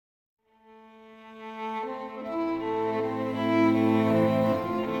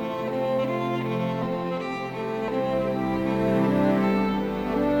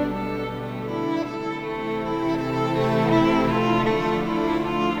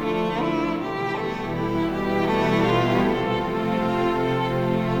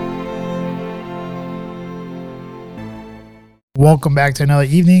Welcome back to another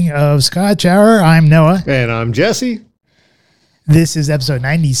evening of Scotch Hour. I'm Noah. And I'm Jesse. This is episode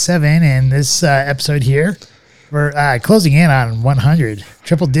 97, and this episode here, we're closing in on 100.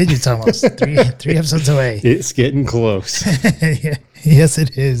 Triple digits almost. three episodes away. It's getting close. Yeah, yes,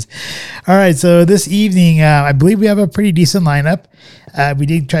 it is. All right, so this evening, I believe we have a pretty decent lineup. We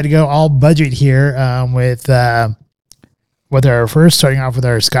did try to go all budget here with our first, starting off with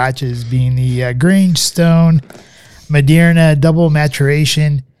our scotches being the Grangestone Maderia double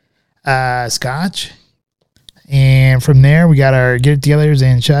maturation scotch. And from there, we got our get-togethers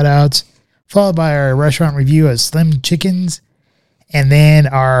and shout-outs, followed by our restaurant review of Slim Chickens, and then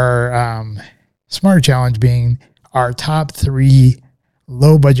our Smart Challenge being our top 3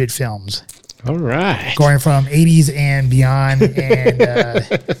 low-budget films. All right. Going from 80s and beyond, and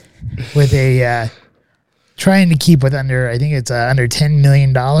with a trying to keep with under, I think it's under $10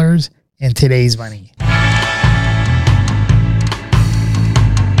 million in today's money.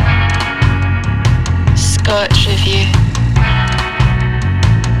 Scotch review.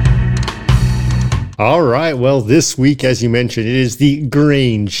 All right. Well, this week, as you mentioned, it is the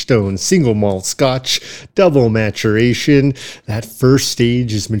Grangestone single malt Scotch double maturation. That first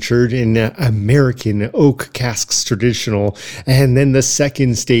stage is matured in American oak casks traditional. And then the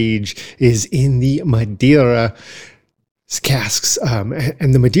second stage is in the Madeira casks,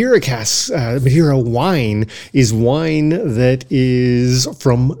 and the Madeira casks, Madeira wine is wine that is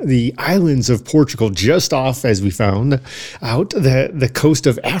from the islands of Portugal, just off, as we found out, the coast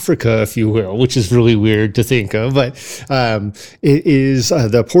of Africa, if you will, which is really weird to think of, but it is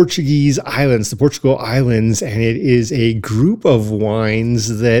the Portuguese islands, the Portugal Islands, and it is a group of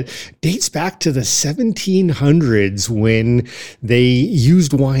wines that dates back to the 1700s when they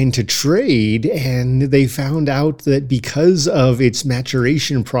used wine to trade, and they found out that because of its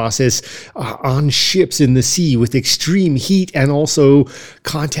maturation process on ships in the sea with extreme heat and also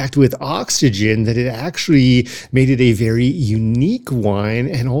contact with oxygen, that it actually made it a very unique wine,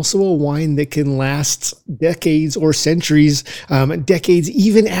 and also a wine that can last decades or centuries, decades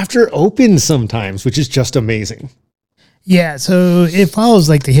even after open sometimes, which is just amazing. Yeah, so it follows,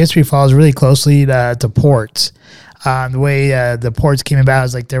 like the history follows really closely to ports. The way the ports came about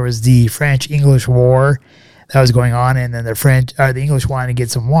is like there was the French-English War that was going on, and then the English wanted to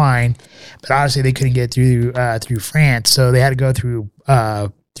get some wine, but obviously they couldn't get through France, so they had to go through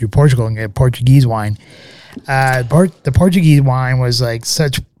Portugal and get Portuguese wine. The Portuguese wine was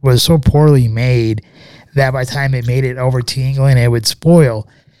so poorly made that by the time it made it over to England, it would spoil.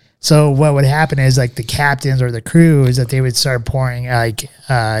 So what would happen is, like, the captains or the crew is that they would start pouring I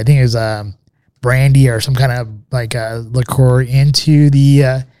think it was brandy or some kind of liqueur into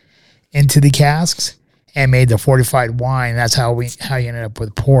the casks, and made the fortified wine. That's how you ended up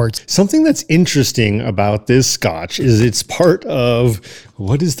with ports. Something that's interesting about this Scotch is it's part of,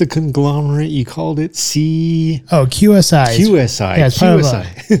 what is the conglomerate you called it? QSI. QSI. Yeah,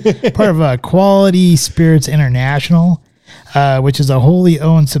 it's part of Quality Spirits International, which is a wholly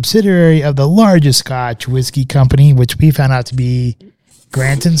owned subsidiary of the largest Scotch whiskey company, which we found out to be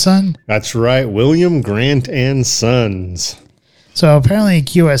Grant & Son. That's right, William Grant & Sons. So apparently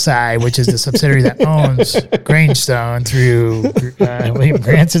QSI, which is the subsidiary that owns Grangestone through William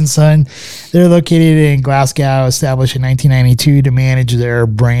Grant & Son, they're located in Glasgow, established in 1992 to manage their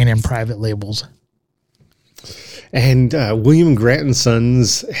brand and private labels. And William Grant &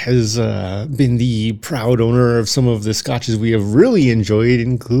 Sons has been the proud owner of some of the scotches we have really enjoyed,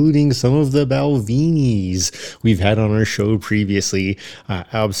 including some of the Balvenis we've had on our show previously.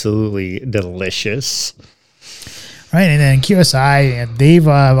 Absolutely delicious. Right, and then QSI, they've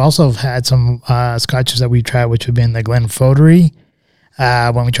also had some scotches that we tried, which have been the Glenfoddery.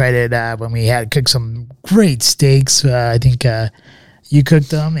 When we tried it, when we had cooked some great steaks, I think you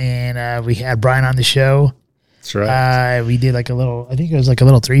cooked them, and we had Brian on the show. That's right. We did I think it was like a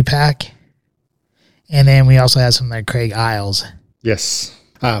little 3-pack. And then we also had some like Craig Isles. Yes.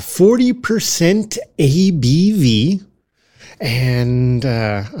 40% ABV. And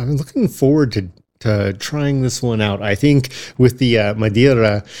I'm looking forward to trying this one out. I think with the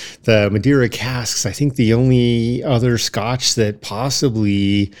Madeira casks, I think the only other Scotch that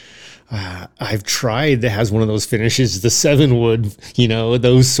possibly I've tried that has one of those finishes is the 7-wood,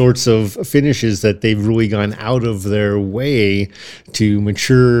 those sorts of finishes that they've really gone out of their way to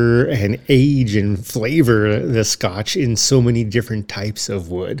mature and age and flavor the Scotch in so many different types of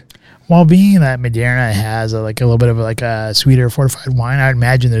wood. Well, being that Madeira has a little bit of a sweeter fortified wine, I'd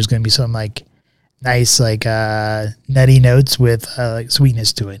imagine there's going to be some nice nutty notes with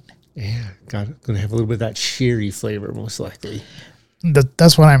sweetness to it. Yeah, going to have a little bit of that sherry flavor most likely.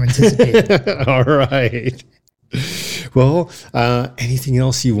 That's what I'm anticipating. All right. Well, anything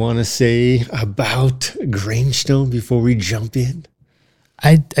else you want to say about Grangestone before we jump in?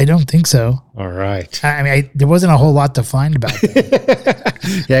 I don't think so. All right. I mean, there wasn't a whole lot to find about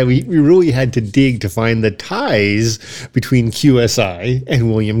that. Yeah, we really had to dig to find the ties between QSI and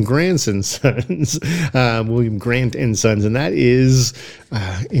William Grant and Sons. William Grant and Sons, and that is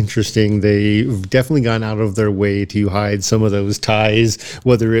interesting. They've definitely gone out of their way to hide some of those ties,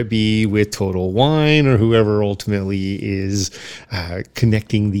 whether it be with Total Wine or whoever ultimately is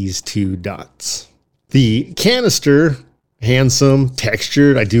connecting these two dots. The canister, handsome,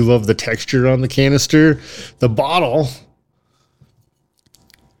 textured. I do love the texture on the canister. The bottle,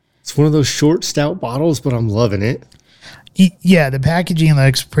 it's one of those short, stout bottles, but I'm loving it. Yeah, the packaging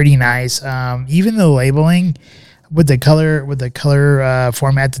looks pretty nice. Even the labeling with the color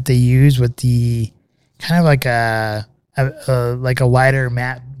format that they use, with the kind of like a lighter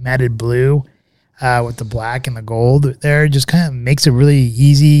matted blue with the black and the gold there, just kind of makes it really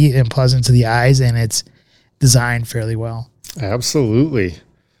easy and pleasant to the eyes, and it's designed fairly well. Absolutely.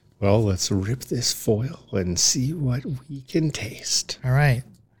 Well, let's rip this foil and see what we can taste. All right.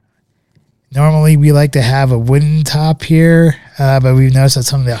 Normally, we like to have a wooden top here, but we've noticed that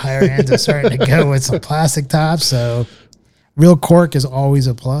some of the higher ends are starting to go with some plastic tops, so real cork is always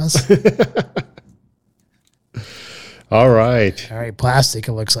a plus. All right. All right, plastic,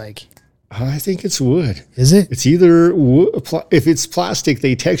 it looks like. I think it's wood. Is it? It's either wood. If it's plastic,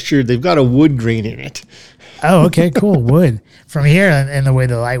 they've got a wood grain in it. Oh, okay, cool. Wood. From here, and the way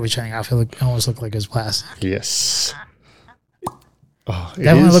the light was shining off, it almost looked like it was plastic. Yes. Oh,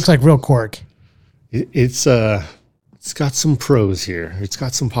 Definitely looks like real cork. It's got some pros here. It's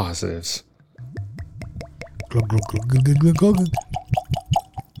got some positives.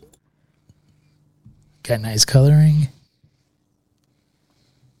 Got nice coloring.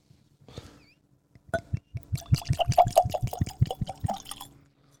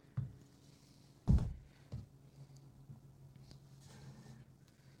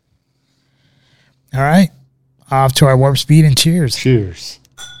 All right. Off to our warp speed and cheers. Cheers.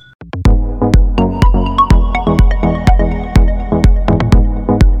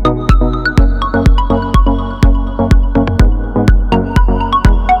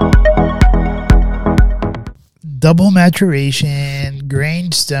 Double maturation,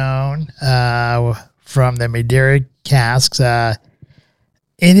 Grangestone from the Maderia casks.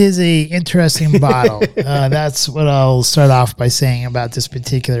 It is a interesting bottle. That's what I'll start off by saying about this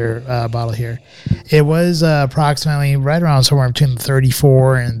particular bottle here. It was approximately right around somewhere between the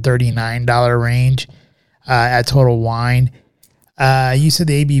 $34 and $39 range at Total Wine. You said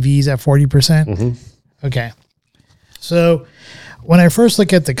the ABV is at 40%? Mm-hmm. Okay. So when I first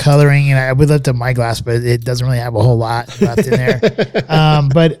look at the coloring, and I would lift up my glass, but it doesn't really have a whole lot left in there.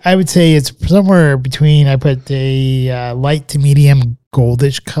 But I would say it's somewhere between, I put a light to medium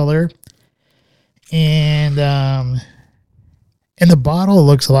goldish color. And the bottle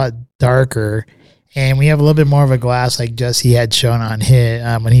looks a lot darker. And we have a little bit more of a glass like Jesse had shown on his,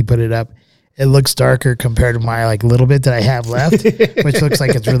 when he put it up. It looks darker compared to my little bit that I have left, which looks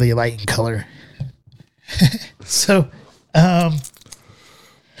like it's really light in color. So,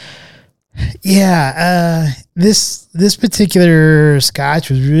 this particular Scotch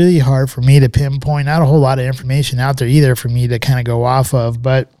was really hard for me to pinpoint. Not a whole lot of information out there either for me to kind of go off of.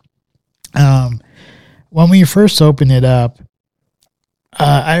 But when we first opened it up,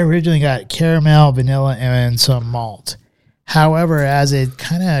 I originally got caramel, vanilla, and some malt. However, as it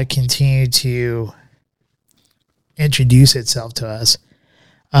kind of continued to introduce itself to us,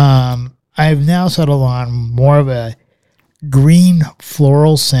 I've now settled on more of a green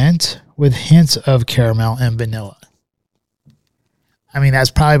floral scent with hints of caramel and vanilla. I mean,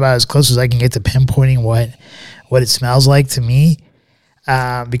 that's probably about as close as I can get to pinpointing what it smells like to me,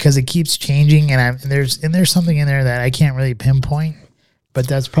 because it keeps changing, and there's something in there that I can't really pinpoint, but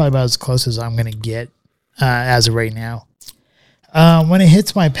that's probably about as close as I'm going to get as of right now. When it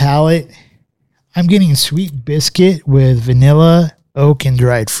hits my palate, I'm getting sweet biscuit with vanilla, oak, and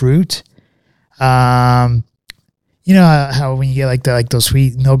dried fruit. You know how when you get those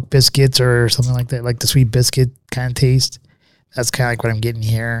sweet milk biscuits or something like that, like the sweet biscuit kind of taste. That's kind of like what I'm getting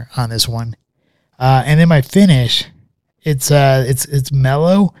here on this one. And then my finish, it's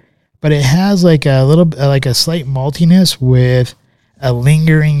mellow, but it has like a little like a slight maltiness with a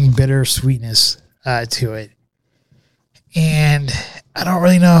lingering bitter sweetness to it. And I don't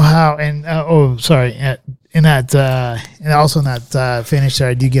really know how. And in that and also in that finish there,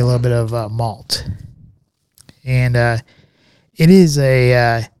 I do get a little bit of malt. And it is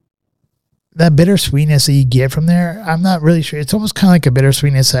that bitter sweetness that you get from there. I'm not really sure. It's almost kind of like a bitter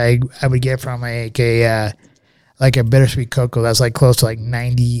sweetness I would get from like like a bittersweet cocoa that's like close to like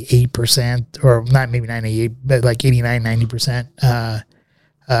 98%, or not maybe 98, but like 89, 90%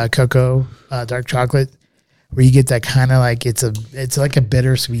 cocoa, dark chocolate, where you get that kind of like, it's like a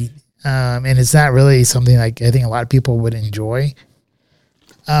bittersweet. And it's not really something like I think a lot of people would enjoy.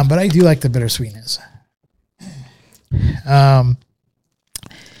 But I do like the bittersweetness. I'm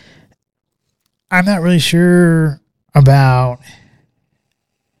not really sure about.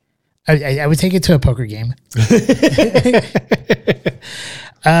 I would take it to a poker game.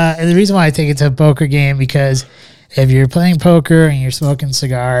 And the reason why I take it to a poker game, because if you're playing poker and you're smoking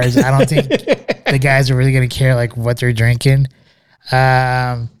cigars, I don't think the guys are really going to care like what they're drinking.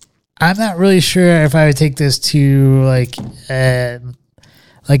 I'm not really sure if I would take this to like a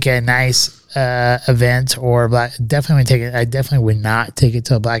nice event or black. Definitely take it. I definitely would not take it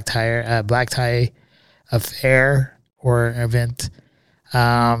to a black tie affair or event.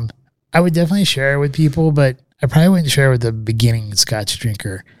 I would definitely share it with people, but I probably wouldn't share it with the beginning Scotch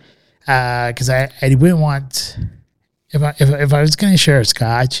drinker, because I wouldn't want, if I was going to share a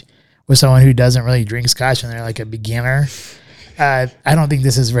Scotch with someone who doesn't really drink Scotch and they're like a beginner, I don't think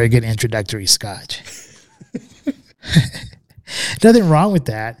this is a very good introductory Scotch. Nothing wrong with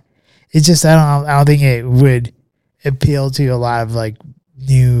that. It's just I don't think it would appeal to a lot of like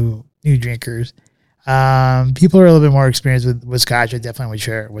new drinkers. People who are a little bit more experienced with Scotch, I definitely would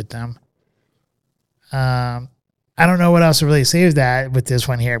share it with them. I don't know what else to really say with this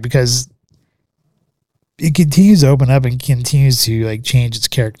one here, because it continues to open up and continues to like change its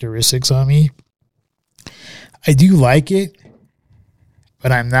characteristics on me. I do like it,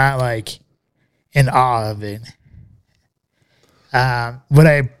 but I'm not like in awe of it. Would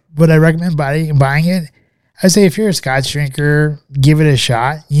I recommend buying it? I'd say if you're a Scotch drinker, give it a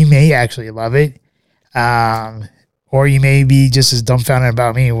shot. You may actually love it. Or you may be just as dumbfounded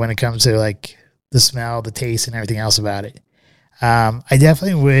about me when it comes to like the smell, the taste, and everything else about it. I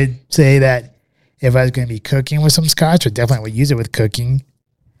definitely would say that if I was going to be cooking with some Scotch, I definitely would use it with cooking.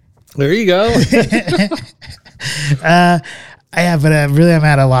 There you go. But really I'm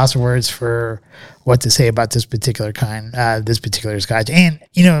at a loss of words for what to say about this particular kind, this particular Scotch. And,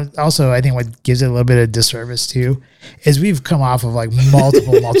 also I think what gives it a little bit of disservice too is we've come off of like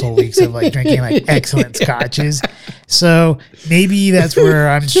multiple weeks of like drinking like excellent Scotches. So maybe that's where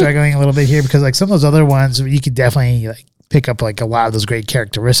I'm struggling a little bit here, because like some of those other ones, you could definitely like pick up like a lot of those great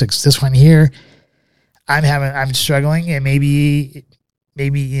characteristics. This one here, I'm struggling, and maybe, I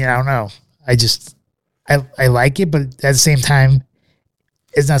don't know. I like it, but at the same time,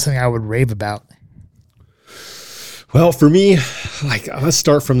 it's not something I would rave about. Well, for me, like, let's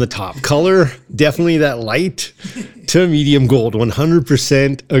start from the top. Color, definitely that light to medium gold.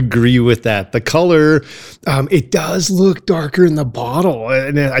 100% agree with that. The color, it does look darker in the bottle.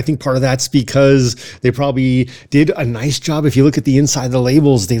 And I think part of that's because they probably did a nice job. If you look at the inside of the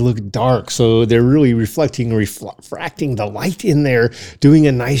labels, they look dark. So they're really refracting the light in there, doing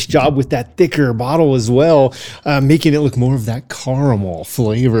a nice job with that thicker bottle as well, making it look more of that caramel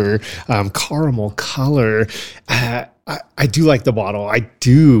flavor, caramel color. I do like the bottle.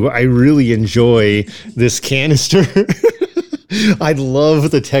 I really enjoy this canister. I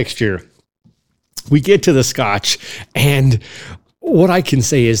love the texture. We get to the Scotch, and what I can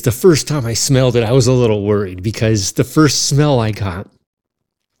say is the first time I smelled it, I was a little worried, because the first smell I got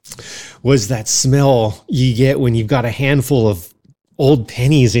was that smell you get when you've got a handful of old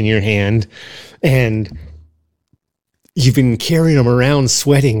pennies in your hand and you've been carrying them around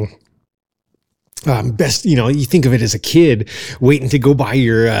sweating. You think of it as a kid waiting to go buy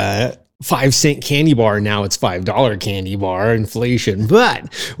your 5-cent candy bar. Now it's $5 candy bar, inflation.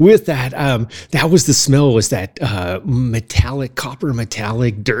 But with that, that was the smell, was that copper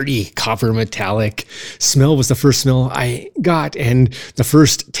metallic, dirty copper metallic smell was the first smell I got. And the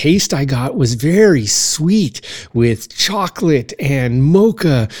first taste I got was very sweet, with chocolate and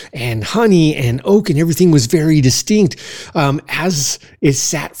mocha and honey and oak, and everything was very distinct. As it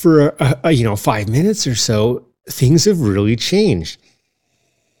sat for 5 minutes or so, things have really changed.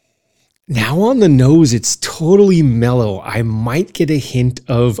 Now on the nose, it's totally mellow. I might get a hint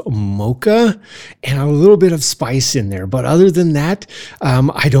of mocha and a little bit of spice in there. But other than that,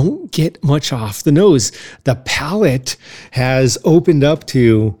 I don't get much off the nose. The palate has opened up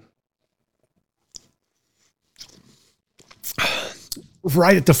to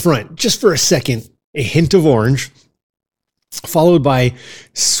right at the front, just for a second, a hint of orange, followed by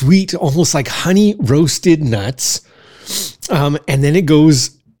sweet, almost like honey roasted nuts. And then it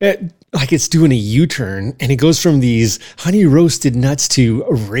goes like it's doing a U-turn, and it goes from these honey roasted nuts to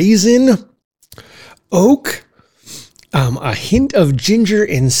raisin, oak, a hint of ginger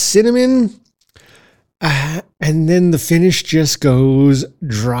and cinnamon, And then the finish just goes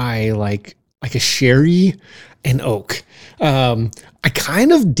dry, like a sherry and oak. I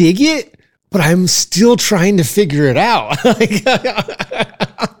kind of dig it, but I'm still trying to figure it out.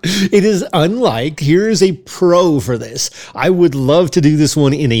 It is unlike, here is a pro for this. I would love to do this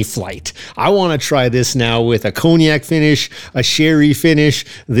one in a flight. I want to try this now with a cognac finish, a sherry finish,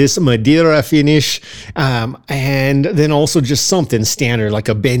 this Madeira finish, and then also just something standard like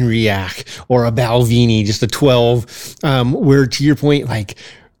a Benriach or a Balvenie, just a 12, where to your point, like,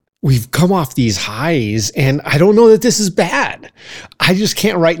 we've come off these highs, and I don't know that this is bad. I just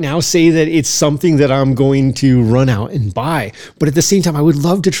can't right now say that it's something that I'm going to run out and buy. But at the same time, I would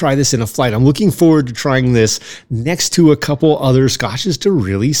love to try this in a flight. I'm looking forward to trying this next to a couple other scotches to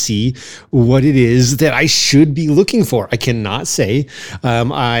really see what it is that I should be looking for. I cannot say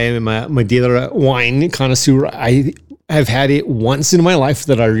I am a Madeira wine connoisseur. I've had it once in my life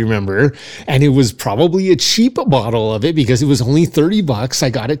that I remember, and it was probably a cheap bottle of it because it was only $30. I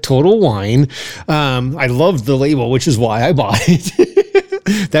got it Total Wine. I loved the label, which is why I bought it.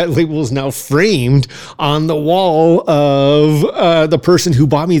 That label is now framed on the wall of the person who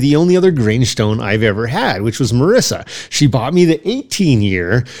bought me the only other Grangestone I've ever had, which was Marissa. She bought me the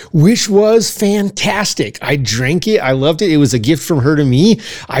 18-year, which was fantastic. I drank it. I loved it. It was a gift from her to me.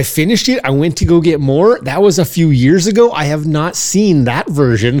 I finished it. I went to go get more. That was a few years ago. I have not seen that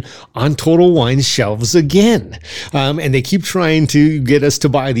version on Total Wine shelves again. And they keep trying to get us to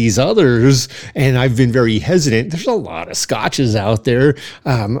buy these others, and I've been very hesitant. There's a lot of scotches out there.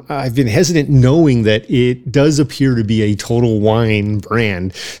 I've been hesitant knowing that it does appear to be a Total Wine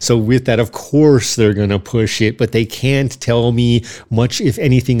brand. So with that, of course, they're going to push it, but they can't tell me much, if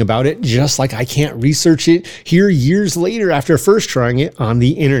anything, about it, just like I can't research it here years later after first trying it on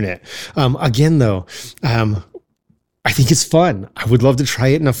the internet. Again, though, I think it's fun. I would love to try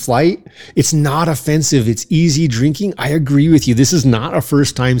it in a flight. It's not offensive. It's easy drinking. I agree with you. This is not a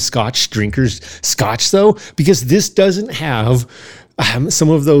first-time Scotch drinker's Scotch, though, because this doesn't have some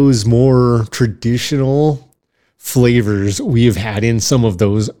of those more traditional flavors we have had in some of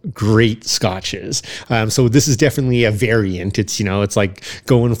those great scotches. So this is definitely a variant. It's, it's like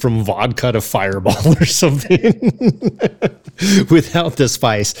going from vodka to Fireball or something without the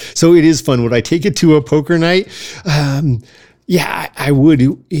spice. So it is fun. Would I take it to a poker night? Yeah, I would.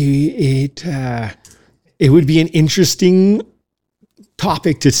 It would be an interesting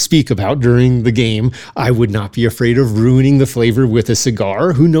topic to speak about during the game. I would not be afraid of ruining the flavor with a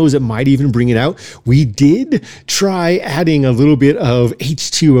cigar. Who knows, it might even bring it out. We did try adding a little bit of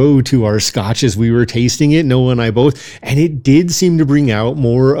H2O to our scotch as we were tasting it, Noah and I both, and it did seem to bring out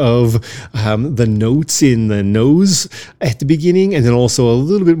more of the notes in the nose at the beginning, and then also a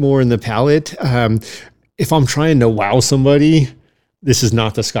little bit more in the palate. If I'm trying to wow somebody, this is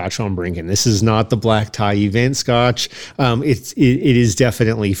not the Scotch I'm bringing. This is not the black tie event Scotch. It is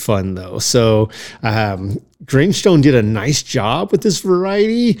definitely fun though. So Grangestone did a nice job with this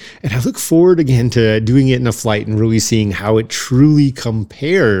variety, and I look forward again to doing it in a flight and really seeing how it truly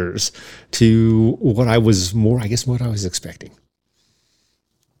compares to what I was expecting.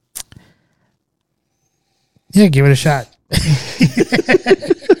 Yeah, give it a shot.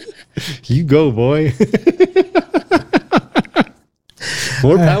 You go, boy.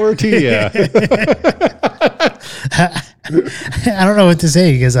 More power to you. I don't know what to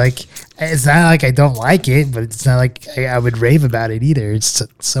say because, it's not like I don't like it, but it's not like I would rave about it either. It's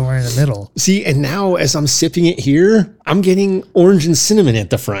somewhere in the middle. See, and now as I'm sipping it here, I'm getting orange and cinnamon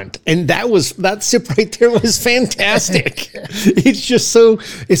at the front, and that sip right there was fantastic. It's just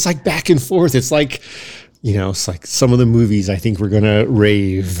it's like back and forth. It's like, it's like some of the movies I think we're going to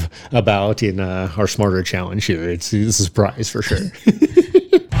rave about in our Smarter Challenge here. It's a surprise for sure.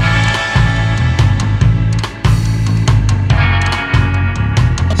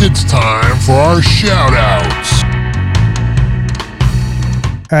 It's time for our shout-outs.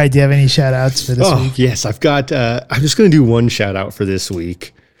 All right, do you have any shout-outs for this week? Yes, I've got, I'm just going to do one shout-out for this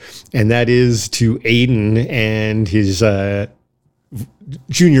week, and that is to Aiden and his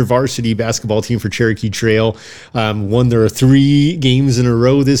junior varsity basketball team for Cherokee Trail. Won their 3 games in a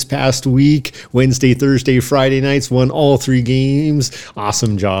row this past week. Wednesday, Thursday, Friday nights, won all 3 games.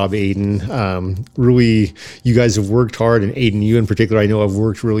 Awesome job, Aiden. Really, you guys have worked hard, and Aiden, you in particular, I know have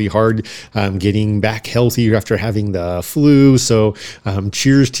worked really hard getting back healthy after having the flu. So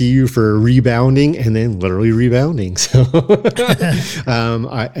cheers to you for rebounding and then literally rebounding. So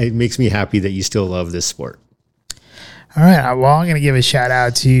it makes me happy that you still love this sport. All right. Well, I'm going to give a shout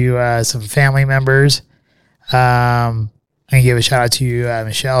out to some family members. I'm going to give a shout out to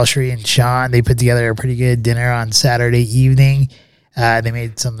Michelle, Shree, and Sean. They put together a pretty good dinner on Saturday evening They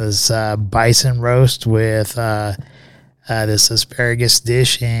made some of this bison roast with this asparagus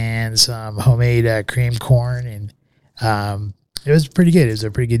dish and some homemade cream corn, and it was pretty good. It was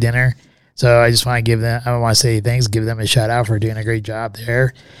a pretty good dinner. So I just want to give them, I want to say thanks, give them a shout out for doing a great job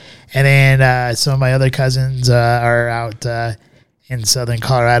there. And then some of my other cousins are out in southern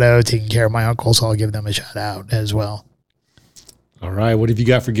Colorado taking care of my uncle, so I'll give them a shout out as well. All right. What have you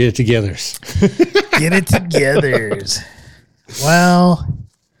got for Get It Togethers? Get It Togethers. Well,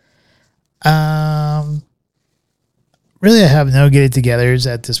 really I have no Get It Togethers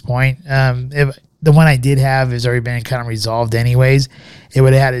at this point. If the one I did have has already been kind of resolved anyways. It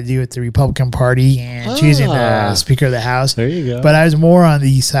would have had to do with the Republican Party and choosing the Speaker of the House. There you go. But I was more on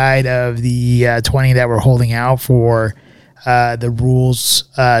the side of the 20 that were holding out for the rules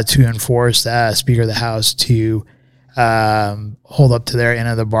to enforce Speaker of the House to hold up to their end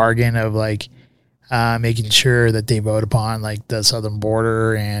of the bargain of like making sure that they vote upon like the southern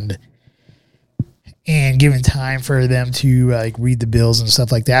border and giving time for them to like read the bills and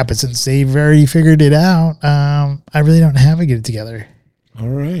stuff like that. But since they've already figured it out, I really don't have a Get It Together. All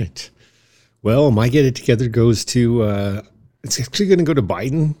right. Well, my Get It Together goes to, it's actually going to go to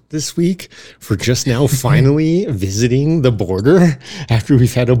Biden this week for just now finally visiting the border after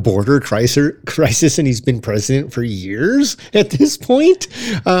we've had a border crisis and he's been president for years at this point.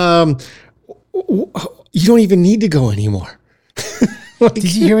 You don't even need to go anymore.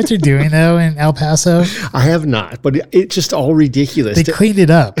 Did you hear what they're doing though in El Paso? I have not, but it's just all ridiculous. They cleaned it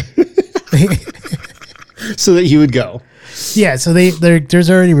up so that he would go. Yeah, so there's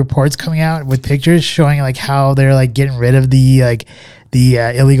already reports coming out with pictures showing like how they're like getting rid of the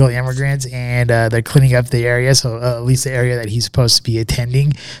illegal immigrants and they're cleaning up the area, so at least the area that he's supposed to be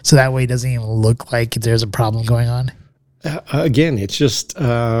attending, so that way it doesn't even look like there's a problem going on. Again, it's just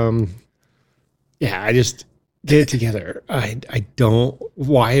I just Get It Together. I don't.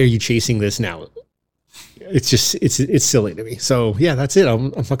 Why are you chasing this now? It's just it's silly to me. So yeah, that's it. I'm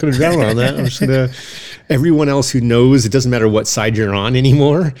not going to drown on that. I'm just going to. Everyone else who knows, it doesn't matter what side you're on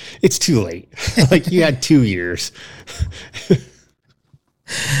anymore. It's too late. Like you had 2 years.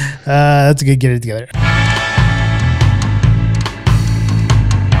 That's a good Get It Together.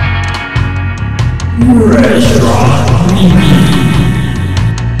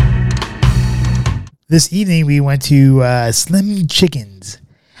 This evening we went to Slim Chickens.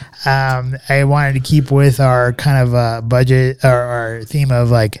 I wanted to keep with our kind of budget or our theme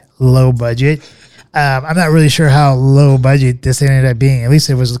of like low budget. I'm not really sure how low budget this ended up being. At least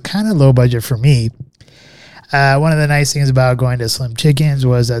it was kind of low budget for me. One of the nice things about going to Slim Chickens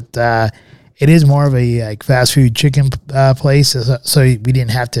was that it is more of a like fast food chicken place, so we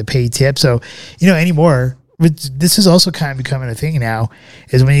didn't have to pay tips. So anymore. This is also kind of becoming a thing now,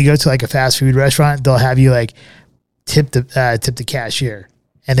 is when you go to like a fast food restaurant, they'll have you like tip the cashier,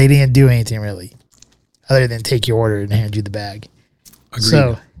 and they didn't do anything really other than take your order and hand you the bag.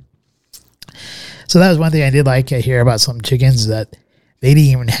 Agreed. So that was one thing I did like here about some chickens, that they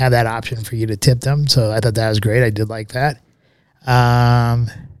didn't even have that option for you to tip them. So I thought that was great. I did like that.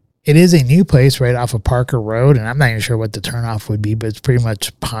 It is a new place right off of Parker Road, and I'm not even sure what the turnoff would be, but it's pretty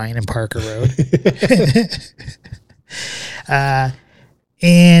much Pine and Parker Road.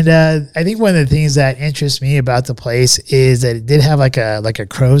 And I think one of the things that interests me about the place is that it did have like a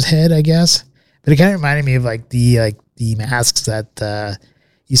crow's head, I guess, but it kind of reminded me of like the masks that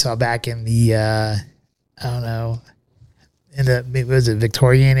you saw back in the I don't know, was it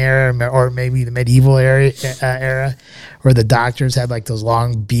Victorian era or maybe the medieval era where the doctors had like those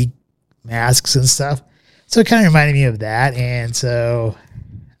long beak masks and stuff. So it kind of reminded me of that. And so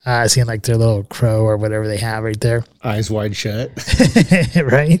seeing like their little crow or whatever they have right there. Eyes wide shut.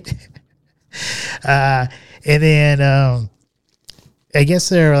 Right. And then I guess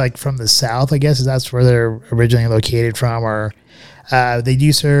they're like from the South, I guess that's where they're originally located from, or they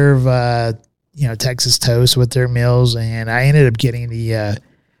do serve Texas toast with their meals, and I ended up getting the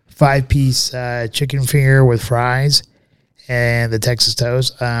 5-piece chicken finger with fries and the Texas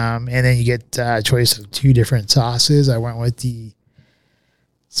toast, and then you get a choice of 2 different sauces. I went with the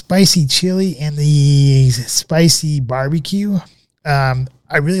spicy chili and the spicy barbecue. I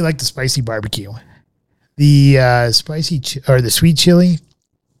really like the spicy barbecue. The the sweet chili,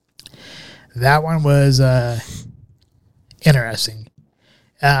 that one was interesting.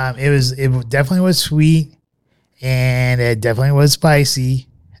 It definitely was sweet, and it definitely was spicy.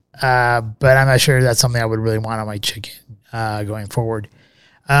 But I'm not sure that's something I would really want on my chicken going forward.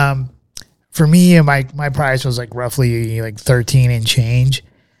 For me, my price was like roughly like 13 and change.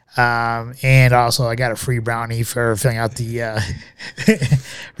 And also I got a free brownie for filling out the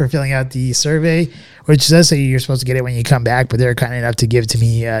survey, which does say you're supposed to get it when you come back, but they're kind enough to give it to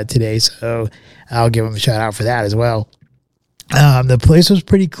me today, so I'll give them a shout out for that as well. The place was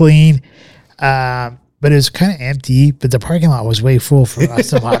pretty clean, but it was kind of empty, but the parking lot was way full for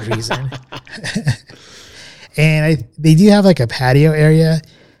some odd reason. And they do have like a patio area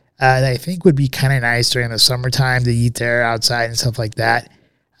that I think would be kind of nice during the summertime to eat there outside and stuff like that.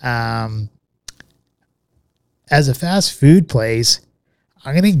 As a fast food place,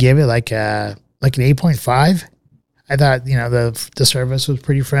 I'm going to give it like an 8.5. I thought, the service was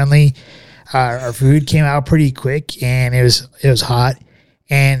pretty friendly. Our food came out pretty quick and it was hot,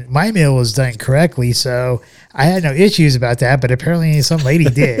 and my meal was done correctly. So I had no issues about that, but apparently some lady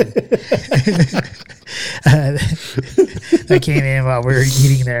did. That came in while we were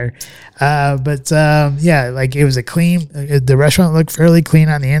eating there. Like it was the restaurant looked fairly clean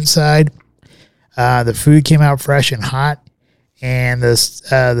on the inside. The food came out fresh and hot, and the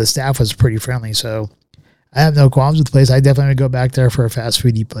staff was pretty friendly. So I have no qualms with the place. I definitely would go back there for a fast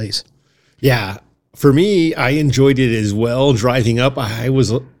foodie place. Yeah. For me, I enjoyed it as well. Driving up, I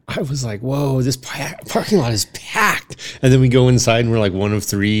was like, whoa, this parking lot is packed. And then we go inside and we're like one of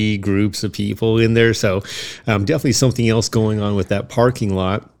 3 groups of people in there. So definitely something else going on with that parking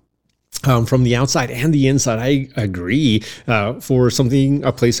lot. From the outside and the inside, I agree. For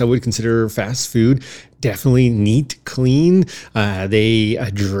a place I would consider fast food, definitely neat, clean. They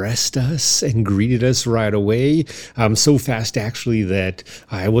addressed us and greeted us right away. So fast, actually, that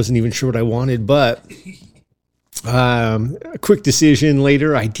I wasn't even sure what I wanted. But a quick decision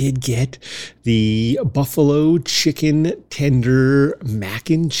later, I did get the buffalo chicken tender mac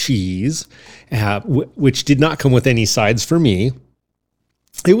and cheese, which did not come with any sides for me.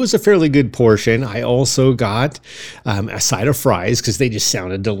 It was a fairly good portion. I also got a side of fries because they just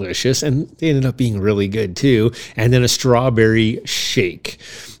sounded delicious, and they ended up being really good too. And then a strawberry shake.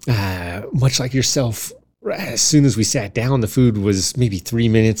 Much like yourself, as soon as we sat down, the food was maybe 3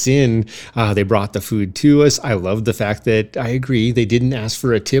 minutes in. They brought the food to us. I love the fact that, I agree, they didn't ask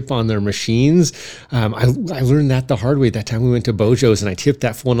for a tip on their machines. I learned that the hard way that time we went to Bojo's, and I tipped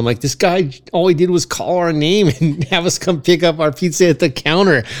that fool, and I'm like, this guy, all he did was call our name and have us come pick up our pizza at the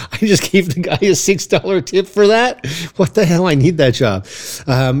counter. I just gave the guy a $6 tip for that? What the hell? I need that job.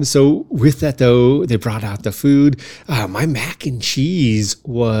 So with that, though, they brought out the food. My mac and cheese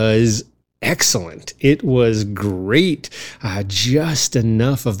was excellent. It was great. Just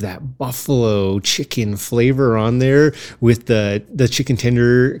enough of that buffalo chicken flavor on there with the chicken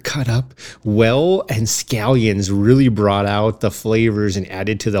tender cut up well, and scallions really brought out the flavors and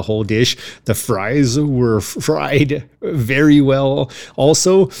added to the whole dish. The fries were fried very well.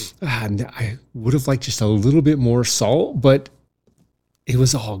 Also, I would have liked just a little bit more salt, but it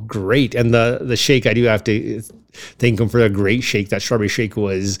was all great. And the shake, I do have to thank them for a great shake. That strawberry shake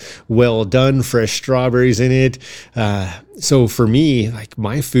was well done, fresh strawberries in it. So for me, like,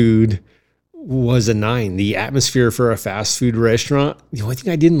 my food was a 9. The atmosphere for a fast food restaurant, the only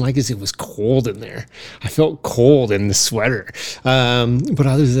thing I didn't like is it was cold in there. I felt cold in the sweater. But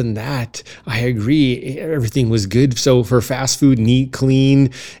other than that, I agree. Everything was good. So for fast food, neat,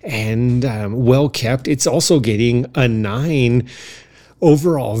 clean, and well kept, it's also getting a 9.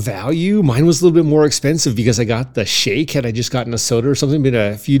 Overall value, mine was a little bit more expensive because I got the shake. Had I just gotten a soda or something, been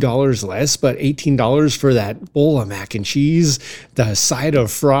a few dollars less, but $18 for that bowl of mac and cheese, the side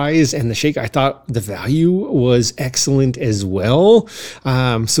of fries, and the shake. I thought the value was excellent as well.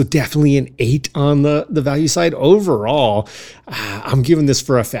 So definitely an 8 on the value side. Overall, I'm giving this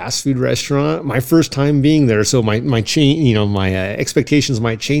for a fast food restaurant. My first time being there, so my expectations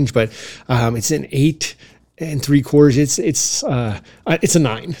might change, but it's an 8 3/4. It's a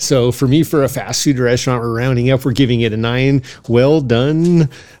 9. So for me, for a fast food restaurant, we're rounding up. We're giving it a 9. Well done,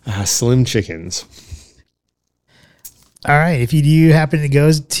 Slim Chickens. All right. If you do happen to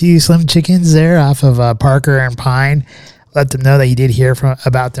go to Slim Chickens there off of Parker and Pine, let them know that you did hear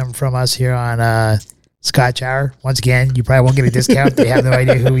about them from us here on Scotch Hour. Once again, you probably won't get a discount. They have no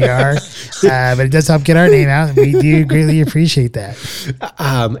idea who we are. But it does help get our name out, and we do greatly appreciate that.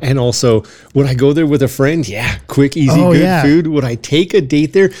 And also, would I go there with a friend? Yeah. Quick, easy, good food. Would I take a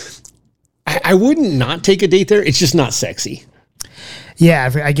date there? I wouldn't not take a date there. It's just not sexy.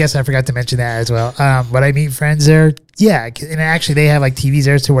 Yeah, I guess I forgot to mention that as well. But I meet friends there. Yeah, and actually they have like TVs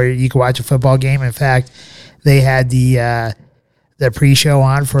there to where you can watch a football game. In fact, they had the pre-show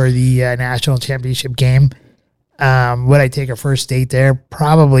on for the national championship game. Would I take a first date there?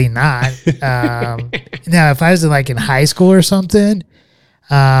 Probably not. Now, if I was in high school or something,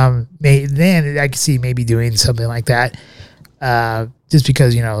 then I could see maybe doing something like that. Just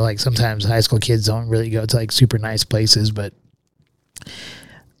because, you know, like sometimes high school kids don't really go to like super nice places, but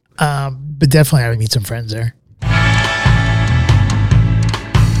definitely I would meet some friends there.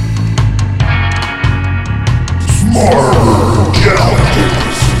 Smarter Challenges.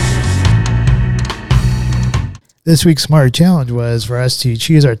 This week's Smarter Challenge was for us to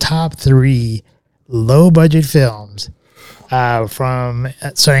choose our top 3 low-budget films from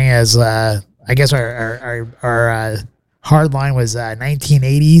starting as, I guess our hard line was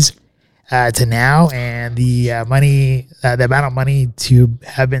 1980s to now, and the amount of money to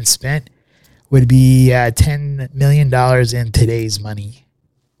have been spent would be $10 million in today's money,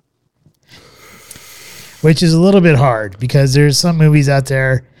 which is a little bit hard because there's some movies out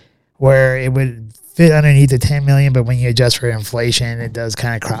there where it would fit underneath the 10 million, but when you adjust for inflation, it does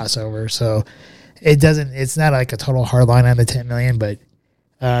kind of cross over. So it's not like a total hard line on the 10 million, but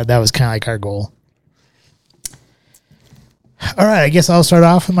that was kind of like our goal. All right, I guess I'll start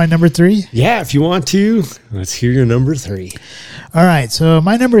off with my number 3. Yeah, if you want to, let's hear your number 3. All right, so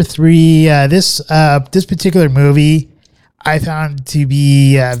my number 3, this particular movie I found to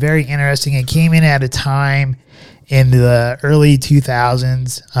be very interesting. It came in at a time in the early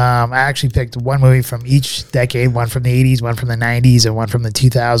 2000s. I actually picked one movie from each decade, one from the 80s, one from the 90s, and one from the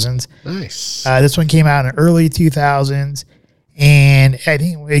 2000s. Nice. This one came out in the early 2000s, and I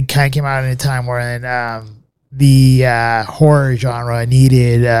think it kind of came out in a time where the horror genre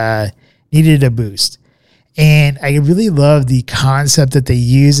needed a boost. And I really love the concept that they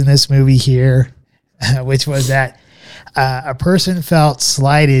use in this movie here, which was that a person felt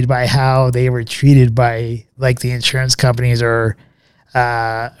slighted by how they were treated by like the insurance companies or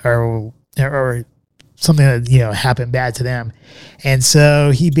something that, you know, happened bad to them. And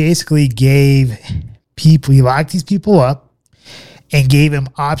so he basically he locked these people up and gave them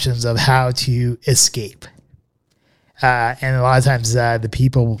options of how to escape. And a lot of times the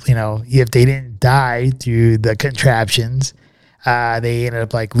people, you know, if they didn't die through the contraptions, they ended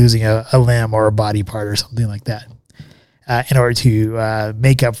up like losing a limb or a body part or something like that, in order to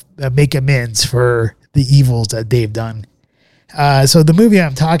make amends for the evils that they've done. So the movie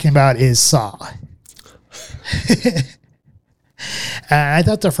I'm talking about is Saw. I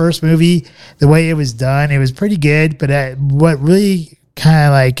thought the first movie, the way it was done, it was pretty good. But what really kind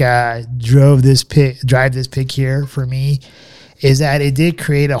of like drive this pick here for me is that it did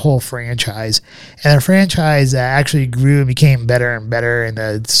create a whole franchise, and the franchise actually grew and became better and better, and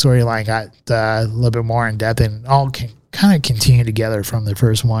the storyline got a little bit more in depth, and all can kind of continue together from the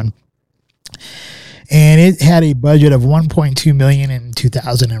first one. And it had a budget of $1.2 million in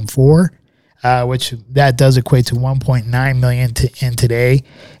 2004, which that does equate to $1.9 million in today,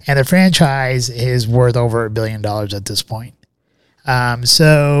 and the franchise is worth over $1 billion at this point.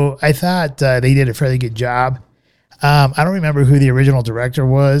 So I thought they did a fairly good job. I don't remember who the original director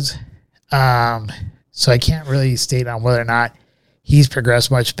was, so I can't really state on whether or not he's progressed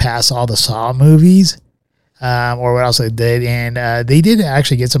much past all the Saw movies, or what else they did. And they did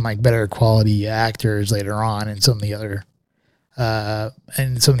actually get some like better quality actors later on in some of the other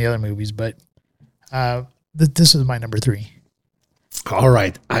movies. But this is my number 3. All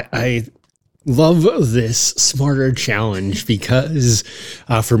right, I love this Smarter Challenge because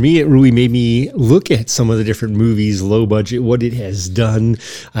for me, it really made me look at some of the different movies, low budget, what it has done,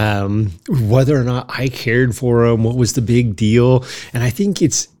 whether or not I cared for them, what was the big deal. And I think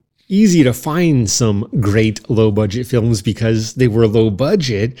it's easy to find some great low budget films because they were low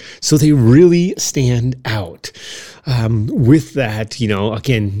budget, so they really stand out. With that, you know,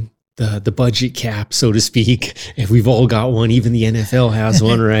 again, the budget cap, so to speak, if we've all got one, even the NFL has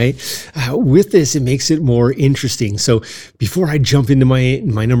one, right? With this, it makes it more interesting. So before I jump into my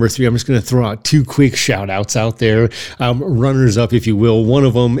number 3, I'm just going to throw out 2 quick shout outs out there. Runners up, if you will. One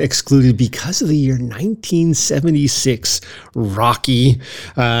of them excluded because of the year 1976 Rocky,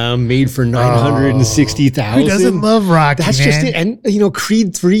 made for $960,000. Who doesn't love Rocky? That's just it. And, you know,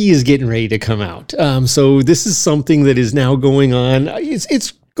 Creed 3 is getting ready to come out. So this is something that is now going on.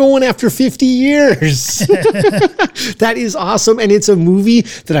 It's going after 50 years. That is awesome. And it's a movie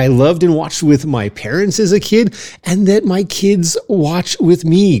that I loved and watched with my parents as a kid, and that my kids watch with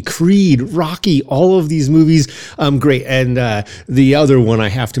me. Creed, Rocky, all of these movies, great. And the other one I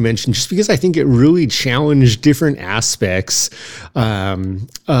have to mention, just because I think it really challenged different aspects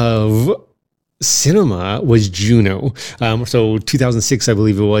of cinema was Juno. So 2006, I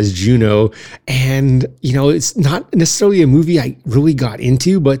believe it was Juno. And, it's not necessarily a movie I really got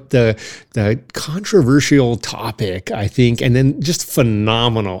into, but the controversial topic, I think, and then just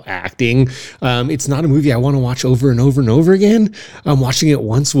phenomenal acting. It's not a movie I want to watch over and over and over again. Watching it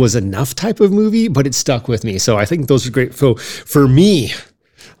once was enough type of movie, but it stuck with me. So I think those are great. So for me,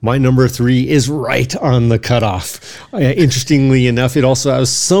 my number 3 is right on the cutoff. Interestingly enough, it also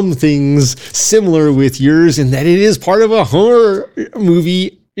has some things similar with yours in that it is part of a horror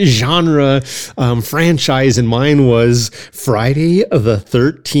movie genre franchise, and mine was Friday the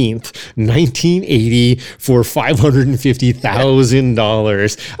 13th, 1980, for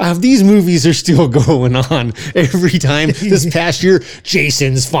 $550,000. These movies are still going on every time. This past year,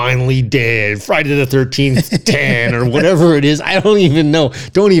 Jason's finally dead. Friday the 13th, 10 or whatever it is. I don't even know.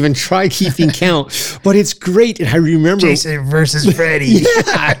 Don't even try keeping count. But it's great, and I remember Jason versus Freddy.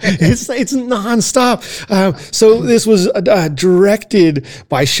 Yeah, it's nonstop. So this was directed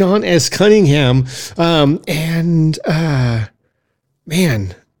by Sean S. Cunningham. Man,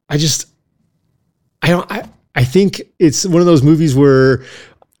 I think it's one of those movies where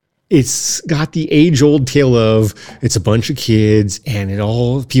it's got the age-old tale of it's a bunch of kids and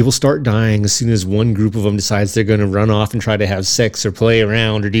people start dying as soon as one group of them decides they're going to run off and try to have sex or play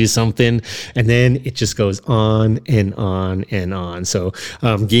around or do something. And then it just goes on and on and on. So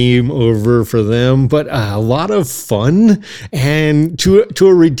game over for them, but a lot of fun, and to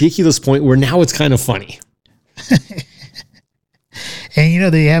a ridiculous point where now it's kind of funny.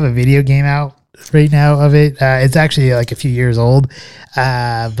 And they have a video game out right now of it. It's actually like a few years old.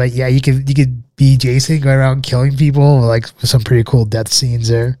 But yeah, you could be Jason going around killing people, like with some pretty cool death scenes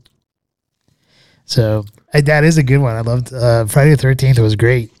there. So that is a good one. I loved Friday the 13th. It was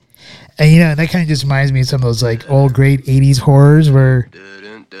great. And that kind of just reminds me of some of those like old great 80s horrors where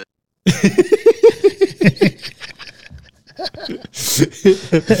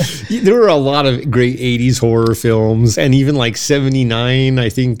there were a lot of great 80s horror films, and even like 79, I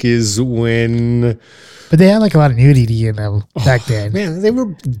think, is when. But they had like a lot of nudity in them back then. Man, they were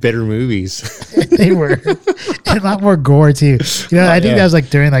better movies. They were. And a lot more gore too. I think that was like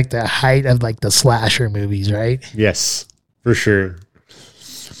during like the height of like the slasher movies, right? Yes, for sure.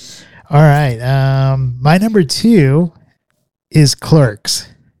 All right. My number 2 is Clerks.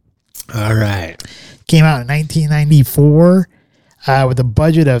 All right. Came out in 1994 with a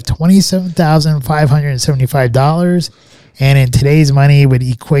budget of $27,575, and in today's money would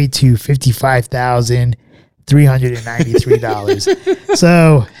equate to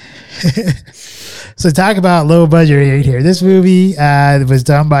 $55,393. So talk about low budget right here. This movie was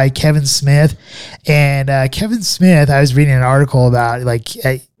done by Kevin Smith, and Kevin Smith, I was reading an article about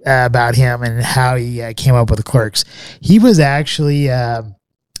about him and how he came up with Clerks. He was actually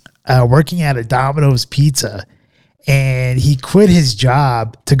working at a Domino's Pizza, and he quit his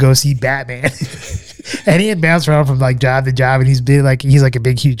job to go see Batman. And he had bounced around from like job to job, and he's like a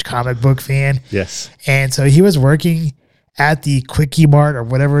big, huge comic book fan. Yes. And so he was working at the Quickie Mart or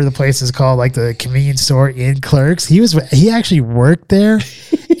whatever the place is called, like the convenience store in Clerks. He actually worked there,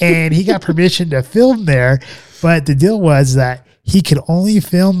 and he got permission to film there. But the deal was that he could only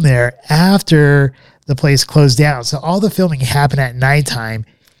film there after the place closed down. So all the filming happened at nighttime.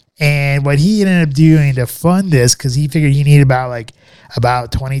 And what he ended up doing to fund this, because he figured he needed about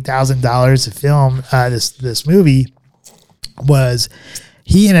 $20,000 to film this movie, was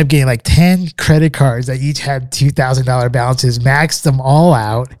he ended up getting like 10 credit cards that each had $2,000 balances, maxed them all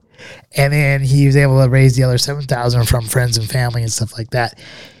out, and then he was able to raise the other $7,000 from friends and family and stuff like that.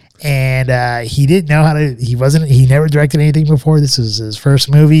 And he didn't know how to. He never directed anything before. This was his first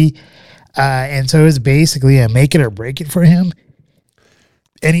movie, and so it was basically a make it or break it for him.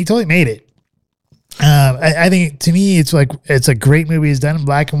 And he totally made it. I think, to me, it's a great movie. It's done in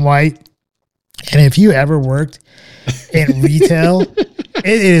black and white. And if you ever worked in retail, it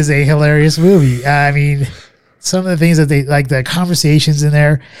is a hilarious movie. I mean, some of the things that they like, the conversations in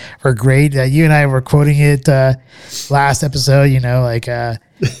there are great. You and I were quoting it last episode,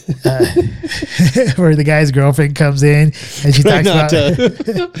 where the guy's girlfriend comes in and she talks about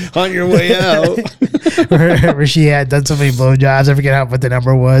on your way out, where she had done so many blowjobs. I forget what the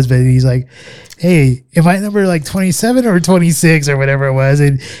number was, but he's like, "Hey, am I number like 27 or 26 or whatever it was?"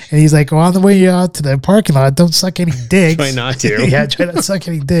 And he's like, "Well, on the way out to the parking lot, don't suck any dicks." Try not to. Yeah, try not to suck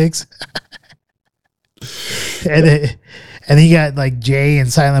any dicks. And he got like Jay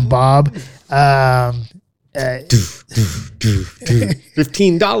and Silent Bob.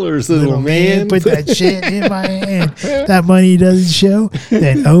 $15, little man. Put that shit in my hand. That money doesn't show.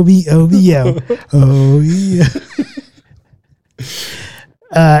 Then OBO. Oh yeah.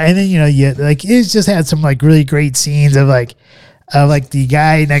 And then like it just had some like really great scenes of like the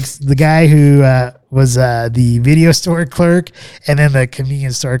guy who was the video store clerk, and then the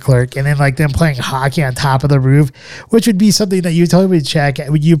convenience store clerk, and then like them playing hockey on top of the roof, which would be something that you totally would check.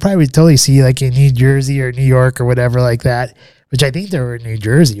 You probably would totally see like in New Jersey or New York or whatever like that. Which I think they were in New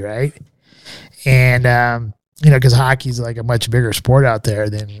Jersey, right? And because hockey's like a much bigger sport out there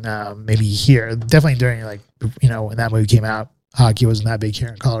than maybe here. Definitely during like when that movie came out, hockey wasn't that big here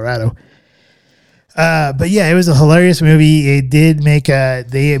in Colorado. But yeah, it was a hilarious movie. It did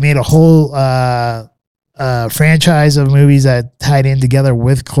they made a whole franchise of movies that tied in together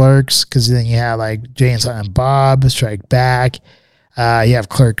with Clerks, because then you have like Jay and Silent Bob Strike Back. You have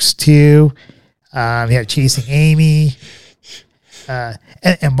Clerks 2. You have Chasing Amy.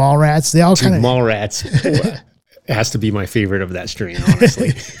 And Mallrats. They all kind of Mallrats has to be my favorite of that string,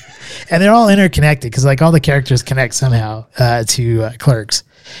 honestly. And they're all interconnected because like all the characters connect somehow to Clerks.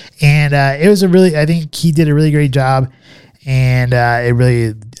 And I think he did a really great job, and it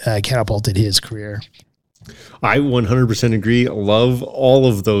really catapulted his career. I 100% agree. Love all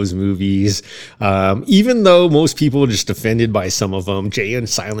of those movies. Even though most people are just offended by some of them. Jay and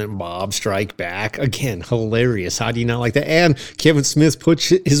Silent Bob Strike Back. Again, hilarious. How do you not like that? And Kevin Smith puts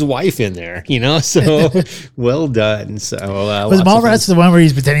his wife in there, so well done. So was Mallrats the one where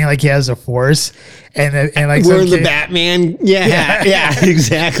he's pretending like he has a force and like we're the Batman? Yeah,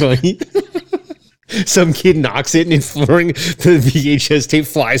 exactly. Some kid knocks it and it's flooring. The VHS tape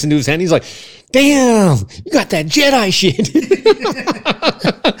flies into his hand. He's like, damn, you got that Jedi shit.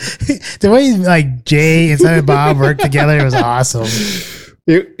 The way like Jay and Silent Bob work together was awesome.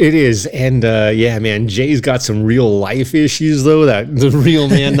 It is. And yeah, man, Jay's got some real life issues, though. That the real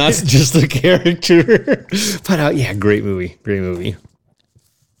man, not just the character. But yeah, great movie. Great movie.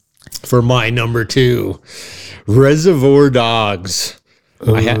 For my number 2, Reservoir Dogs.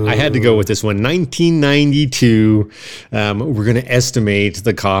 I had to go with this one. 1992. We're going to estimate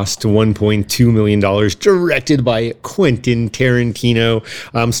the cost to $1.2 million. Directed by Quentin Tarantino.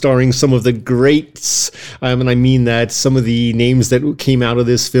 Starring some of the greats. And I mean that some of the names that came out of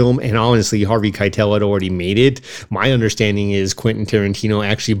this film. And honestly, Harvey Keitel had already made it. My understanding is Quentin Tarantino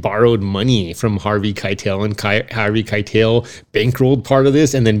actually borrowed money from Harvey Keitel. And Harvey Keitel bankrolled part of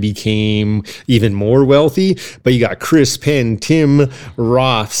this and then became even more wealthy. But you got Chris Penn, Tim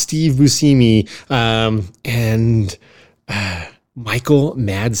Roth, Steve Buscemi, and Michael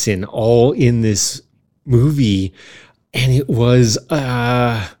Madsen all in this movie, and it was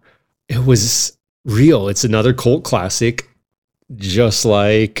real. It's another cult classic, just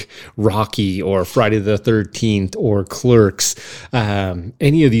like Rocky or Friday the 13th or Clerks.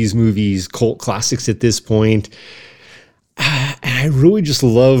 Any of these movies, cult classics at this point. And I really just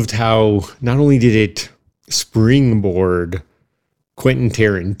loved how not only did it springboard Quentin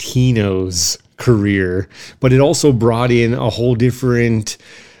Tarantino's career, but it also brought in a whole different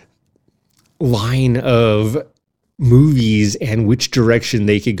line of movies and which direction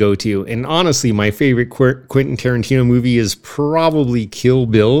they could go to. And honestly, my favorite Quentin Tarantino movie is probably Kill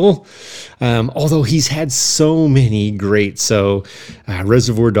Bill, although he's had so many great. So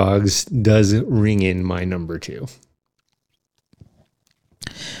Reservoir Dogs does ring in my number 2.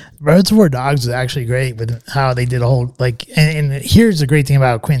 Reservoir Dogs is actually great with how they did a whole and here's the great thing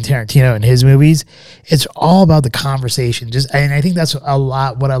about Quentin Tarantino and his movies. It's all about the conversation. And I think that's a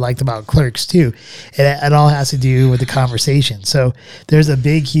lot what I liked about Clerks too. It all has to do with the conversation. So there's a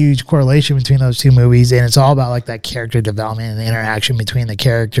big, huge correlation between those two movies, and it's all about like that character development and the interaction between the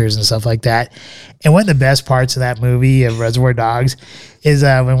characters and stuff like that. And one of the best parts of that movie of Reservoir Dogs is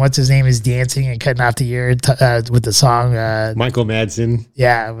when what's his name is dancing and cutting off the ear with the song Michael Madsen.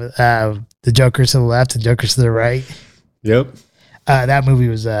 Yeah, the Joker's to the left and Joker's to the right. Yep. That movie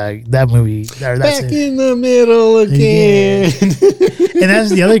was that's in the middle again. And that's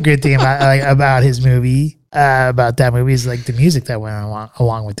the other good thing about his movie, about that movie, is like the music that went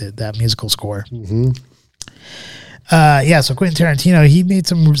along with it, that musical score. Mm-hmm. So Quentin Tarantino,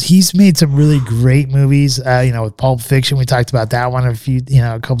 he's made some really great movies. With Pulp Fiction, we talked about that one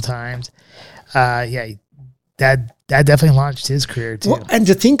a couple times. That definitely launched his career too. Well, and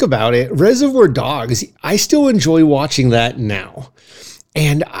to think about it, Reservoir Dogs, I still enjoy watching that now.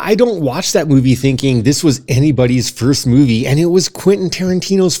 And I don't watch that movie thinking this was anybody's first movie, and it was Quentin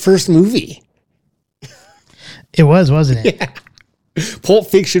Tarantino's first movie. It was, wasn't it? Yeah. Pulp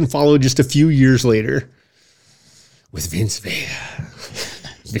Fiction followed just a few years later. With Vince Vega.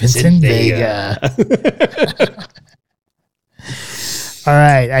 Vincent Vega. All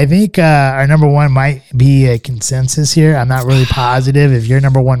right. I think our number 1 might be a consensus here. I'm not really positive if your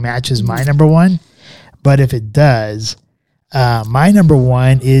number 1 matches my number 1. But if it does, My number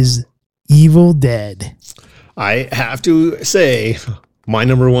one is Evil Dead. I have to say, my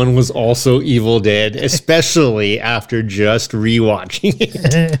number one was also Evil Dead, especially after just rewatching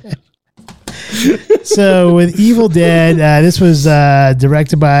it. So with Evil Dead, this was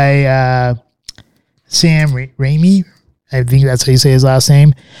directed by Sam Raimi. I think that's how you say his last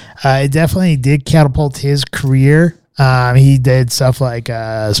name. It definitely did catapult his career. He did stuff like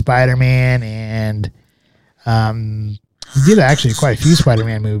Spider-Man, and he did actually quite a few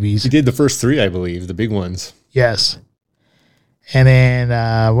Spider-Man movies. He did the first three, I believe, the big ones. Yes. And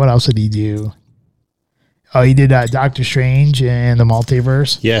then what else did he do? Oh, he did Doctor Strange and the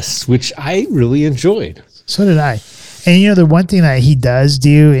Multiverse. Yes, which I really enjoyed. So did I. And you know, the one thing that he does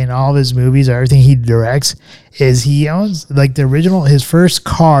do in all of his movies or everything he directs is he owns, like, his first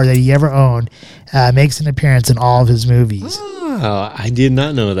car that he ever owned makes an appearance in all of his movies. Oh, I did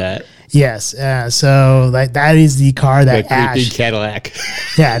not know that. Yes. So like that is the car that That big Cadillac.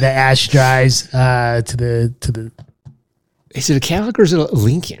 Yeah, that Ash drives to the. Is it a Cadillac or is it a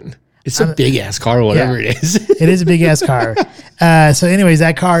Lincoln? It's a big ass car, whatever it is. It is a big ass car. So, anyways,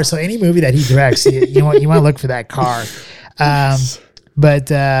 that car. So, any movie that he directs, you want to look for that car. But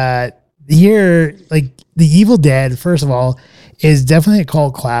here, like the Evil Dead, first of all, is definitely a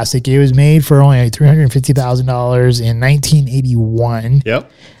cult classic. It was made for only $350,000 in 1981.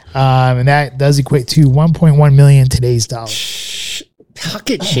 Yep. And that does equate to 1.1 million today's dollars.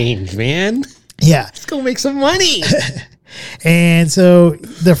 Pocket change, man. Yeah. Let's go make some money. And so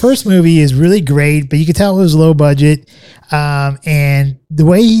the first movie is really great, but you can tell it was low budget. And the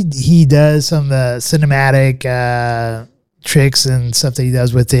way he does some of the cinematic tricks and stuff that he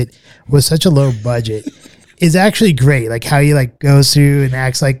does with it was such a low budget. Is actually great. Like how he like goes through and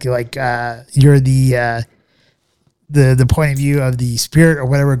acts like you're the point of view of the spirit or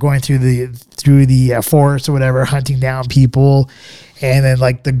whatever going through the forest or whatever, hunting down people, and then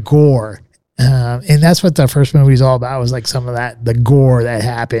like the gore. And that's what the first movie is all about, was like some of the gore that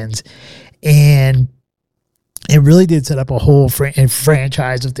happens. And it really did set up a whole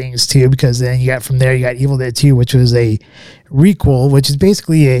franchise of things too, because then you got Evil Dead 2, which was a requel, which is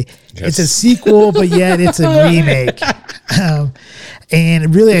basically it's a sequel, but yet it's a remake.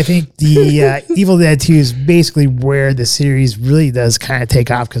 And really, I think the Evil Dead 2 is basically where the series really does kind of take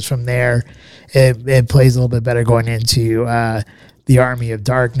off, because from there, it plays a little bit better going into the Army of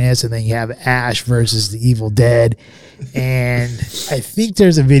Darkness, and then you have Ash versus the Evil Dead. And I think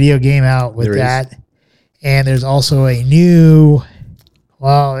there's a video game out with that. And there's also a new,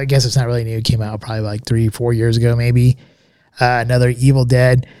 well, I guess it's not really new. It came out probably like 3-4 years ago, maybe. Another Evil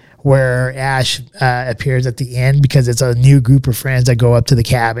Dead, where Ash appears at the end, because it's a new group of friends that go up to the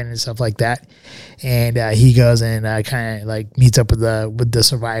cabin and stuff like that. And he goes and kind of like meets up with the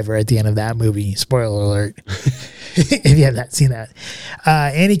survivor at the end of that movie. Spoiler alert. If you have not seen that.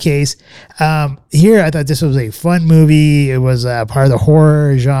 Any case, here I thought this was a fun movie. It was part of the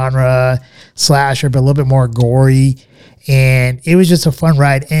horror genre, slasher, but a little bit more gory. And it was just a fun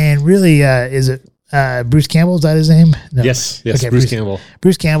ride. And really, is it Bruce Campbell? Is that his name? No. Yes, okay, Bruce Campbell.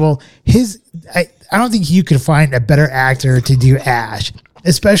 Bruce Campbell. I don't think you could find a better actor to do Ash,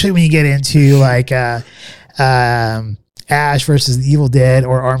 especially when you get into like Ash versus the Evil Dead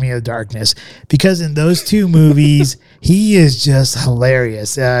or Army of Darkness, because in those two movies he is just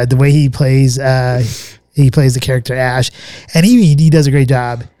hilarious. The way he plays the character Ash, and he does a great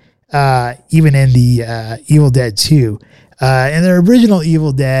job even in the Evil Dead 2. And the original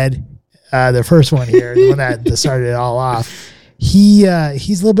Evil Dead, the first one here, the one that started it all off, he's a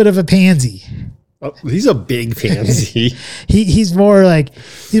little bit of a pansy. Oh, he's a big pansy. he's more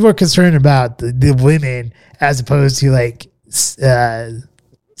concerned about the women as opposed to like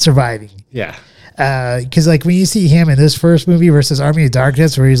surviving. Yeah. Because like when you see him in this first movie versus Army of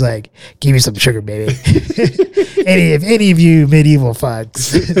Darkness, where he's like, "Give me some sugar, baby." any of you medieval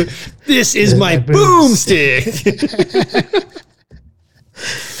fucks. This is my boomstick.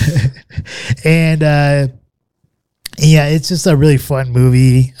 And yeah, it's just a really fun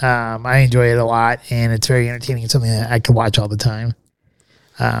movie. I enjoy it a lot, and it's very entertaining. It's something that I could watch all the time.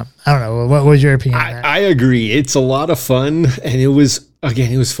 I don't know. What was your opinion on that? I agree. It's a lot of fun, and it was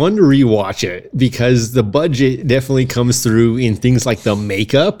fun to rewatch it, because the budget definitely comes through in things like the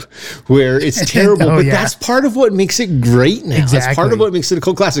makeup, where it's terrible, but that's part of what makes it great now. Exactly. That's part of what makes it a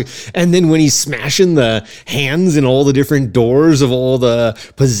cult classic. And then when he's smashing the hands in all the different doors of all the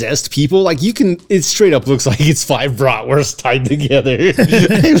possessed people, like it straight up looks like it's 5 bratwursts tied together.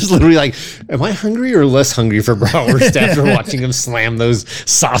 It was literally like, am I hungry or less hungry for bratwurst after watching him slam those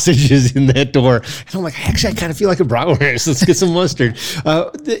sausages in that door? And I'm like, actually, I kind of feel like a bratwurst. Let's get some mustard.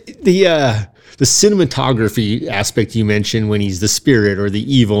 The the cinematography aspect you mentioned when he's the spirit or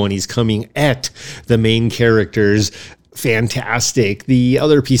the evil and he's coming at the main characters, fantastic. The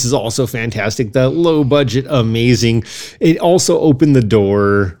other piece is also fantastic. The low budget, amazing. It also opened the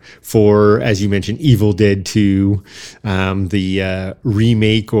door for, as you mentioned, Evil Dead 2, the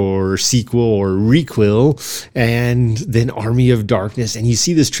remake or sequel or requel, and then Army of Darkness. And you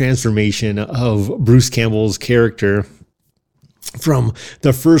see this transformation of Bruce Campbell's character from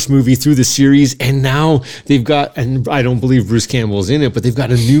the first movie through the series, and now they've got, and I don't believe Bruce Campbell's in it, but they've got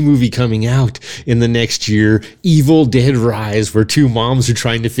a new movie coming out in the next year, Evil Dead Rise, where two moms are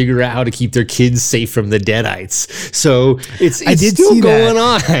trying to figure out how to keep their kids safe from the Deadites. So it's still going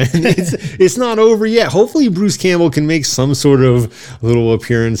on. It's not over yet. Hopefully Bruce Campbell can make some sort of little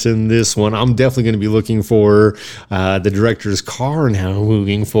appearance in this one. I'm definitely going to be looking for the director's car now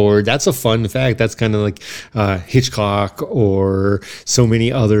moving forward. That's a fun fact. That's kind of like Hitchcock or so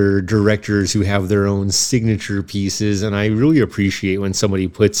many other directors who have their own signature pieces, and I really appreciate when somebody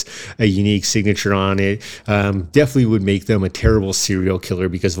puts a unique signature on it. Definitely would make them a terrible serial killer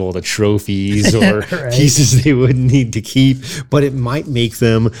because of all the trophies or right. pieces they would need to keep, but it might make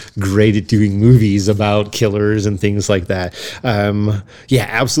them great at doing movies about killers and things like that. Yeah,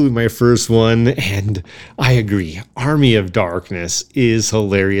 absolutely my first one, and I agree. Army of Darkness is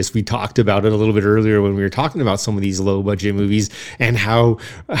hilarious. We talked about it a little bit earlier when we were talking about some of these low budget movies, and how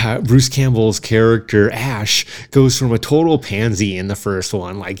Bruce Campbell's character Ash goes from a total pansy in the first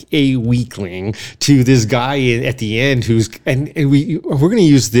one, like a weakling, to this guy at the end who's, and we're going to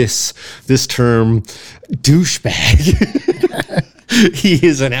use this term, douchebag. He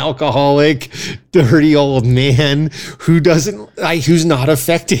is an alcoholic, dirty old man who's not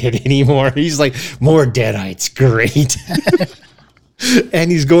affected anymore. He's like, more Deadites, great. And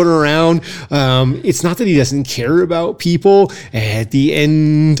he's going around. It's not that he doesn't care about people. At the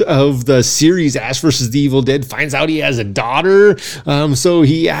end of the series, Ash versus the Evil Dead finds out he has a daughter. So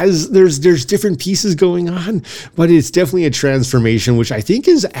there's different pieces going on, but it's definitely a transformation, which I think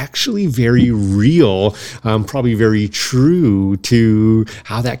is actually very real, probably very true to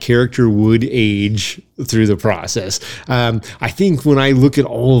how that character would age through the process. I think when I look at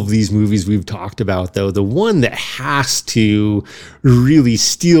all of these movies we've talked about, though, the one that has to really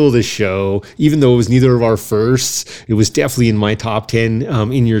steal the show, even though it was neither of our firsts, it was definitely in my top 10,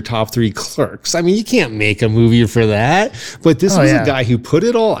 in your top 3, Clerks. I mean, you can't make a movie for that, but this was a guy who put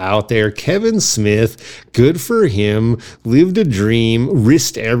it all out there. Kevin Smith, good for him, lived a dream,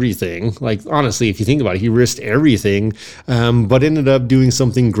 risked everything. Like, honestly, if you think about it, he risked everything, but ended up doing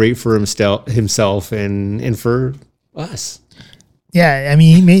something great for himself and for us. Yeah, I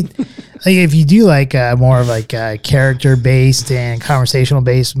mean, he made, like, if you do like more of like character based and conversational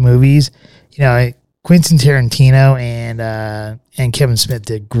based movies, you know, Quentin Tarantino and Kevin Smith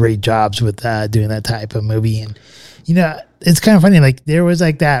did great jobs with doing that type of movie. And you know, it's kind of funny, like there was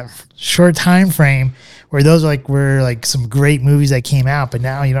like that short time frame where those were like some great movies that came out, but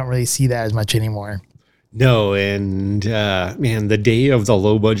now you don't really see that as much anymore. No, and man, the day of the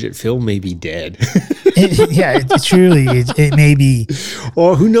low budget film may be dead. It may be.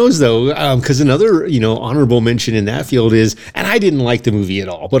 Or who knows though? Because another honorable mention in that field is, and I didn't like the movie at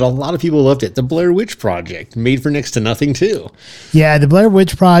all, but a lot of people loved it. The Blair Witch Project, made for next to nothing too. Yeah, the Blair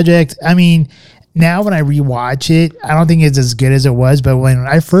Witch Project. I mean, now when I rewatch it, I don't think it's as good as it was. But when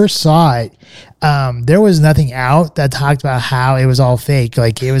I first saw it, there was nothing out that talked about how it was all fake.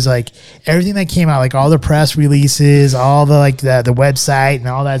 Like it was like everything that came out, like all the press releases, all the the website and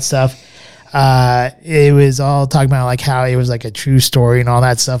all that stuff. It was all talking about like how it was like a true story and all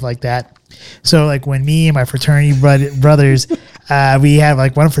that stuff like that. So like when me and my fraternity brothers, we have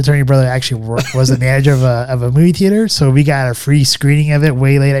like one fraternity brother actually was the manager of a movie theater. So we got a free screening of it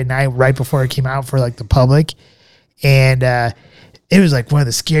way late at night, right before it came out for like the public. And, it was like one of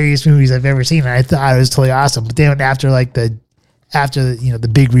the scariest movies I've ever seen. And I thought it was totally awesome. But then after the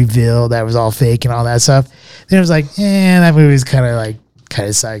big reveal that was all fake and all that stuff, then it was like, that movie's kind of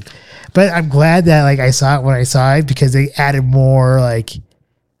psyched. But I'm glad that like I saw it when I saw it, because they added more like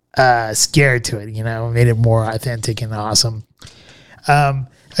scare to it, made it more authentic and awesome. A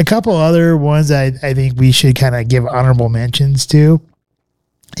couple other ones that I think we should kind of give honorable mentions to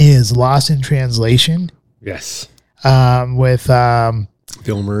is Lost in Translation. Yes. With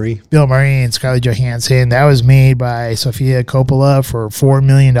Bill Murray and Scarlett Johansson. That was made by Sofia Coppola for $4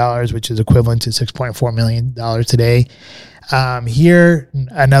 million, which is equivalent to $6.4 million today. Here,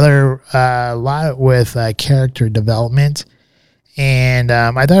 another lot with character development. And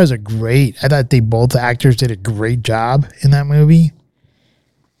I thought I thought both actors did a great job in that movie.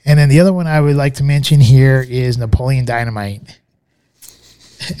 And then the other one I would like to mention here is Napoleon Dynamite.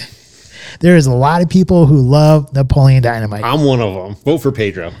 There is a lot of people who love Napoleon Dynamite. I'm one of them. Vote for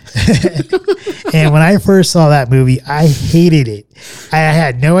Pedro. And when I first saw that movie, I hated it. I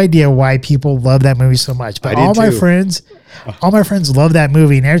had no idea why people love that movie so much. But all my friends love that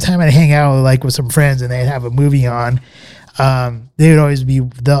movie. And every time I hang out with some friends and they'd have a movie on, they would always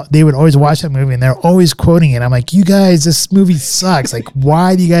watch that movie and they're always quoting it. I'm like, you guys, this movie sucks. Like,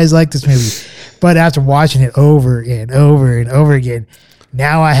 why do you guys like this movie? But after watching it over and over and over again,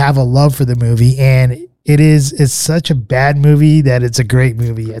 now I have a love for the movie, and it's such a bad movie that it's a great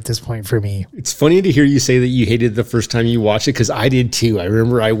movie at this point for me. It's funny to hear you say that you hated it the first time you watched it, because I did too. I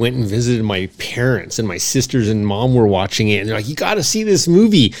remember I went and visited my parents, and my sisters and mom were watching it, and they're like, you got to see this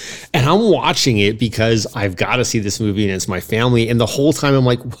movie. And I'm watching it because I've got to see this movie and it's my family. And the whole time I'm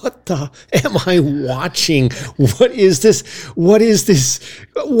like, what the am I watching? What is this? What is this?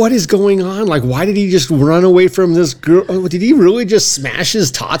 What is going on? Like, why did he just run away from this girl? Oh, did he really just smash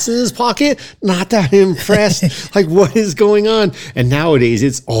his tots in his pocket? Not that impressed. Like, what is going on? And nowadays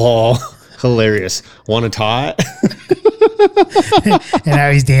it's all hilarious. Want a tot? And now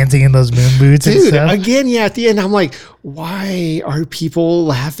he's dancing in those moon boots and stuff. Again, yeah, at the end I'm like, why are people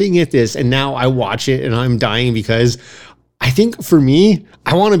laughing at this? And now I watch it and I'm dying, because I think for me,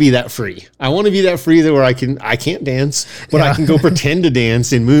 I want to be that free. I want to be that free that where I can't dance, but I can go pretend to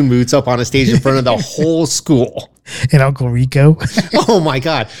dance in moon boots up on a stage in front of the whole school. And Uncle Rico. Oh my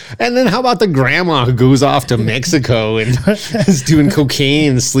God. And then how about the grandma who goes off to Mexico and is doing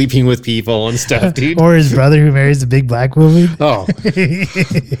cocaine and sleeping with people and stuff, dude? Or his brother who marries the big black woman. Oh,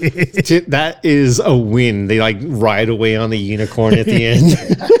 that is a win. They like ride away on the unicorn at the end.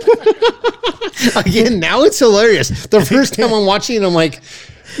 Again, now it's hilarious. The first time I'm watching it, I'm like,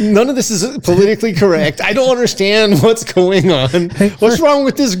 none of this is politically correct. I don't understand what's going on. What's wrong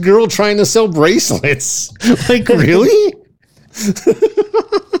with this girl trying to sell bracelets? Like, really?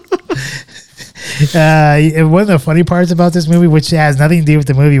 One of the funny parts about this movie, which has nothing to do with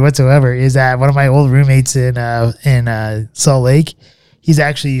the movie whatsoever, is that one of my old roommates in Salt Lake, he's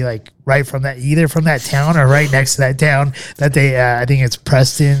actually like right from that, either from that town or right next to that town that they, I think it's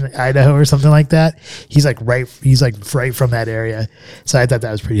Preston, Idaho or something like that. He's like right from that area. So I thought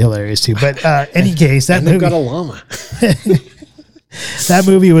that was pretty hilarious too. But any case, that movie got a llama. That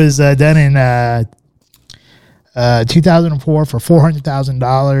movie was done in 2004 for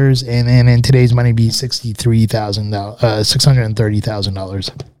 $400,000, and then in today's money be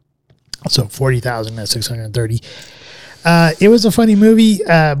 $630,000. So 40,000 to 630. It was a funny movie,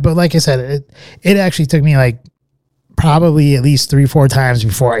 but like I said, it actually took me like probably at least 3-4 times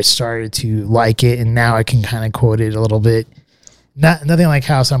before I started to like it, and now I can kind of quote it a little bit. Nothing like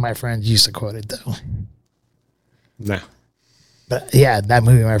how some of my friends used to quote it though. Nah. But yeah, that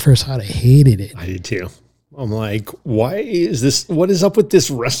movie when I first saw it, I hated it. I did too. I'm like, why is this? What is up with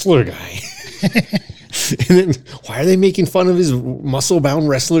this wrestler guy? And then why are they making fun of his muscle-bound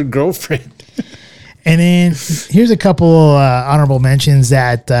wrestler girlfriend? And then here's a couple honorable mentions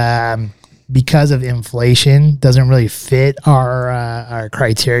that because of inflation doesn't really fit our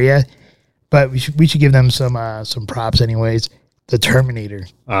criteria, but we should give them some props anyways. The Terminator,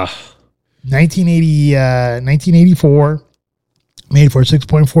 1984, made for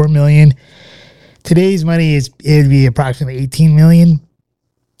 $6.4 million. Today's money it'd be approximately $18 million,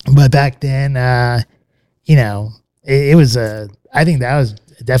 but back then, it was I think that was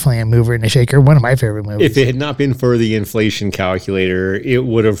definitely a mover and a shaker. One of my favorite movies. If it had not been for the inflation calculator, it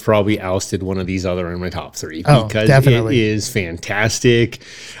would have probably ousted one of these other in my top 3 because definitely. It is fantastic.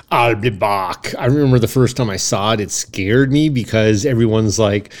 I remember the first time I saw it scared me because everyone's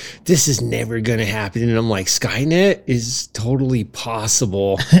like, this is never going to happen. And I'm like, Skynet is totally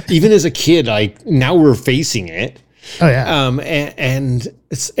possible. Even as a kid, like now we're facing it. Oh yeah. And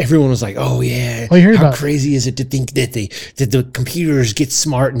everyone was like, "Oh yeah, how crazy is it to think that the computers get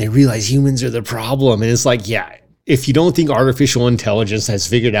smart and they realize humans are the problem?" And it's like, yeah, if you don't think artificial intelligence has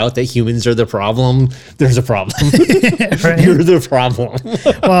figured out that humans are the problem, there's a problem. Right? You're the problem.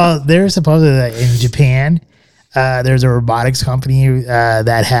 Well, there's supposedly in Japan, there's a robotics company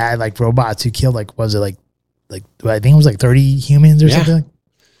that had like robots who killed like I think it was like 30 humans or something.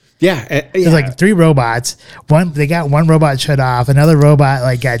 Yeah, It was like 3 robots. They got one robot shut off. Another robot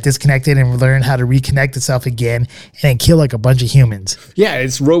like got disconnected and learned how to reconnect itself again, and then kill like a bunch of humans. Yeah,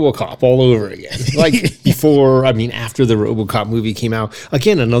 it's RoboCop all over again. Like after the RoboCop movie came out,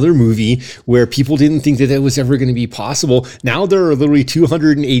 again another movie where people didn't think that was ever going to be possible. Now there are literally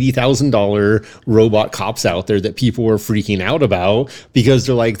 $280,000 robot cops out there that people are freaking out about because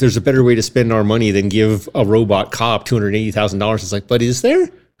they're like, "There's a better way to spend our money than give a robot cop $280,000." It's like, but is there?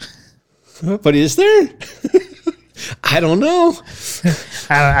 But is there? I don't know.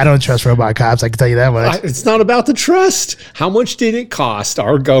 I don't trust robot cops. I can tell you that much. It's not about the trust. How much did it cost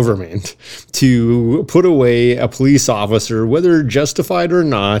our government to put away a police officer, whether justified or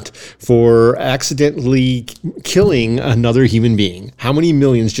not, for accidentally killing another human being? How many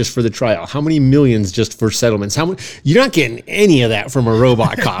millions just for the trial? How many millions just for settlements? You're not getting any of that from a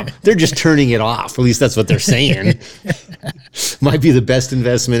robot cop. They're just turning it off. At least that's what they're saying. Might be the best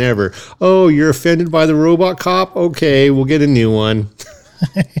investment ever. Oh, you're offended by the robot cop? Okay, we'll get a new one.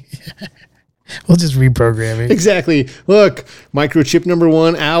 We'll just reprogram it. Exactly. Look, microchip number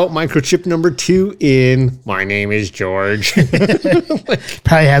 1 out, microchip number 2 in. My name is George.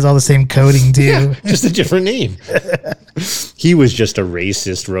 Probably has all the same coding too. Yeah, just a different name. He was just a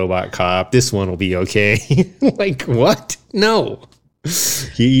racist robot cop. This one will be okay. Like, what? No.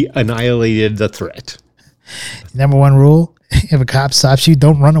 He annihilated the threat. Number 1 rule, if a cop stops you,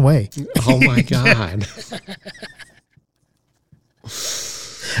 don't run away. Oh, my God.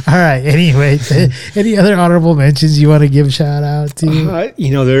 All right. Anyway, any other honorable mentions you want to give a shout out to?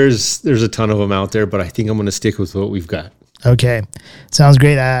 There's a ton of them out there, but I think I'm going to stick with what we've got. Okay. Sounds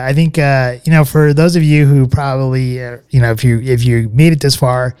great. I think, for those of you who probably, if you made it this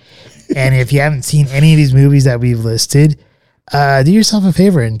far and if you haven't seen any of these movies that we've listed, do yourself a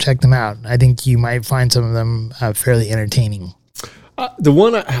favor and check them out. I think you might find some of them fairly entertaining. The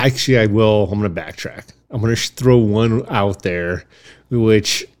one, I will, I'm going to backtrack. I'm going to throw one out there,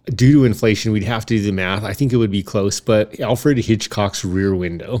 which due to inflation, we'd have to do the math. I think it would be close, but Alfred Hitchcock's Rear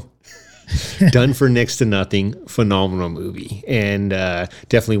Window. Done for next to nothing. Phenomenal movie. And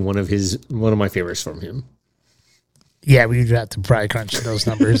definitely one of my favorites from him. Yeah, we'd have to probably crunch those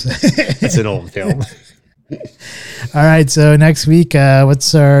numbers. It's an old film. All right, so next week,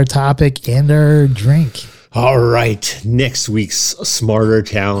 what's our topic and our drink? All right, next week's Smarter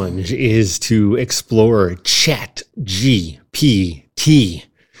Challenge is to explore ChatGPT.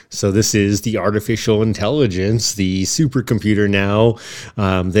 So this is the artificial intelligence, the supercomputer now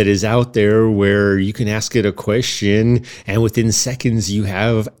that is out there where you can ask it a question and within seconds you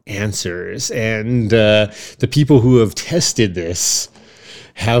have answers. And the people who have tested this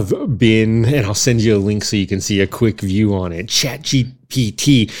have been, and I'll send you a link so you can see a quick view on it,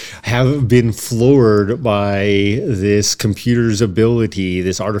 ChatGPT have been floored by this computer's ability,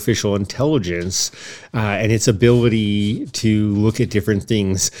 this artificial intelligence, and its ability to look at different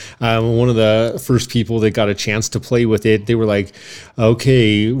things. One of the first people that got a chance to play with it, they were like,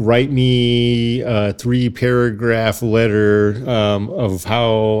 okay, write me a 3-paragraph letter of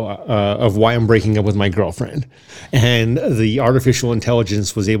why I'm breaking up with my girlfriend. And the artificial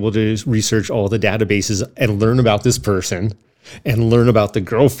intelligence was able to research all the databases and learn about this person and learn about the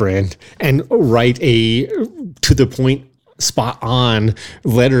girlfriend and write a to the point spot on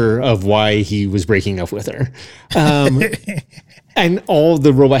letter of why he was breaking up with her. And all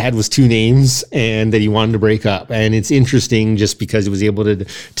the robot had was 2 names and that he wanted to break up. And it's interesting just because it was able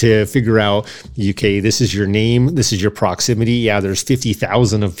to figure out, okay, this is your name. This is your proximity. Yeah, there's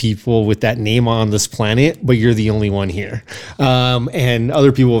 50,000 of people with that name on this planet, but you're the only one here. And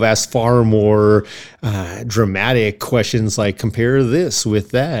other people have asked far more dramatic questions like compare this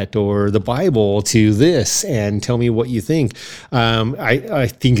with that or the Bible to this and tell me what you think. I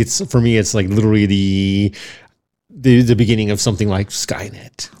think for me, it's like literally the beginning of something like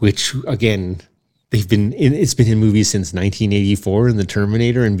Skynet, which again, it's been in movies since 1984 in The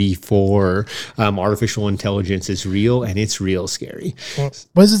Terminator and before. Artificial intelligence is real and it's real scary. What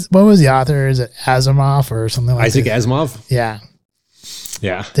was the author? Is it Asimov or something like that? Isaac Asimov? Yeah.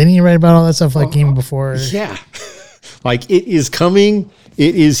 Yeah. Didn't he write about all that stuff like even before? Yeah. Like it is coming.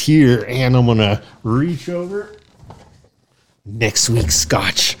 It is here. And I'm going to reach over. Next week's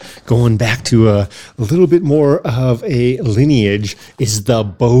Scotch, going back to a little bit more of a lineage, is the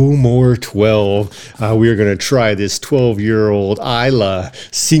Bowmore 12. We are going to try this 12-year-old Isla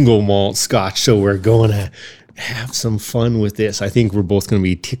single malt Scotch, so we're going to have some fun with this. I think we're both going to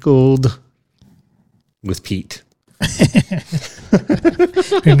be tickled with Pete.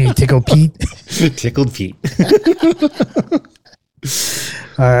 You mean Tickle Pete? Tickled Pete.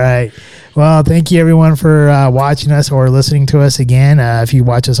 All right. Well, thank you everyone for watching us or listening to us again. If you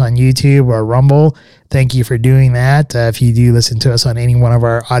watch us on YouTube or Rumble, thank you for doing that. If you do listen to us on any one of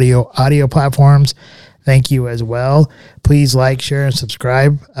our audio platforms, thank you as well. Please like, share, and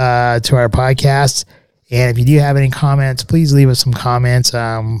subscribe to our podcast. And if you do have any comments, please leave us some comments,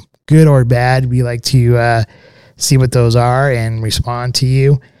 good or bad. We like to see what those are and respond to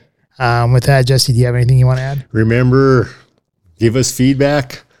you. With that, Jesse, do you have anything you want to add? Remember, give us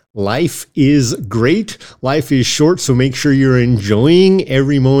feedback. life is great. Life is short, so make sure you're enjoying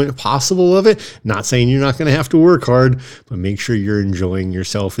every moment possible of it. Not saying you're not going to have to work hard, but make sure you're enjoying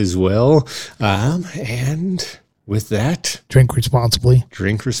yourself as well. And with that, Drink responsibly.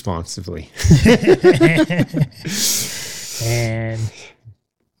 drink responsibly. And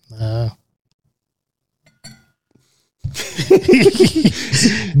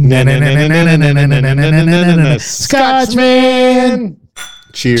Scotchman.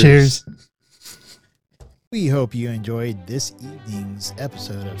 Cheers. Cheers. We hope you enjoyed this evening's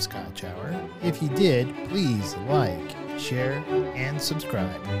episode of Scotch Hour. If you did, please like, share, and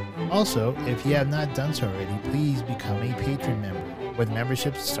subscribe. Also, if you have not done so already, please become a patron member, with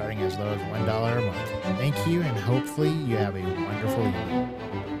memberships starting as low as $1 a month. Thank you, and hopefully you have a wonderful evening.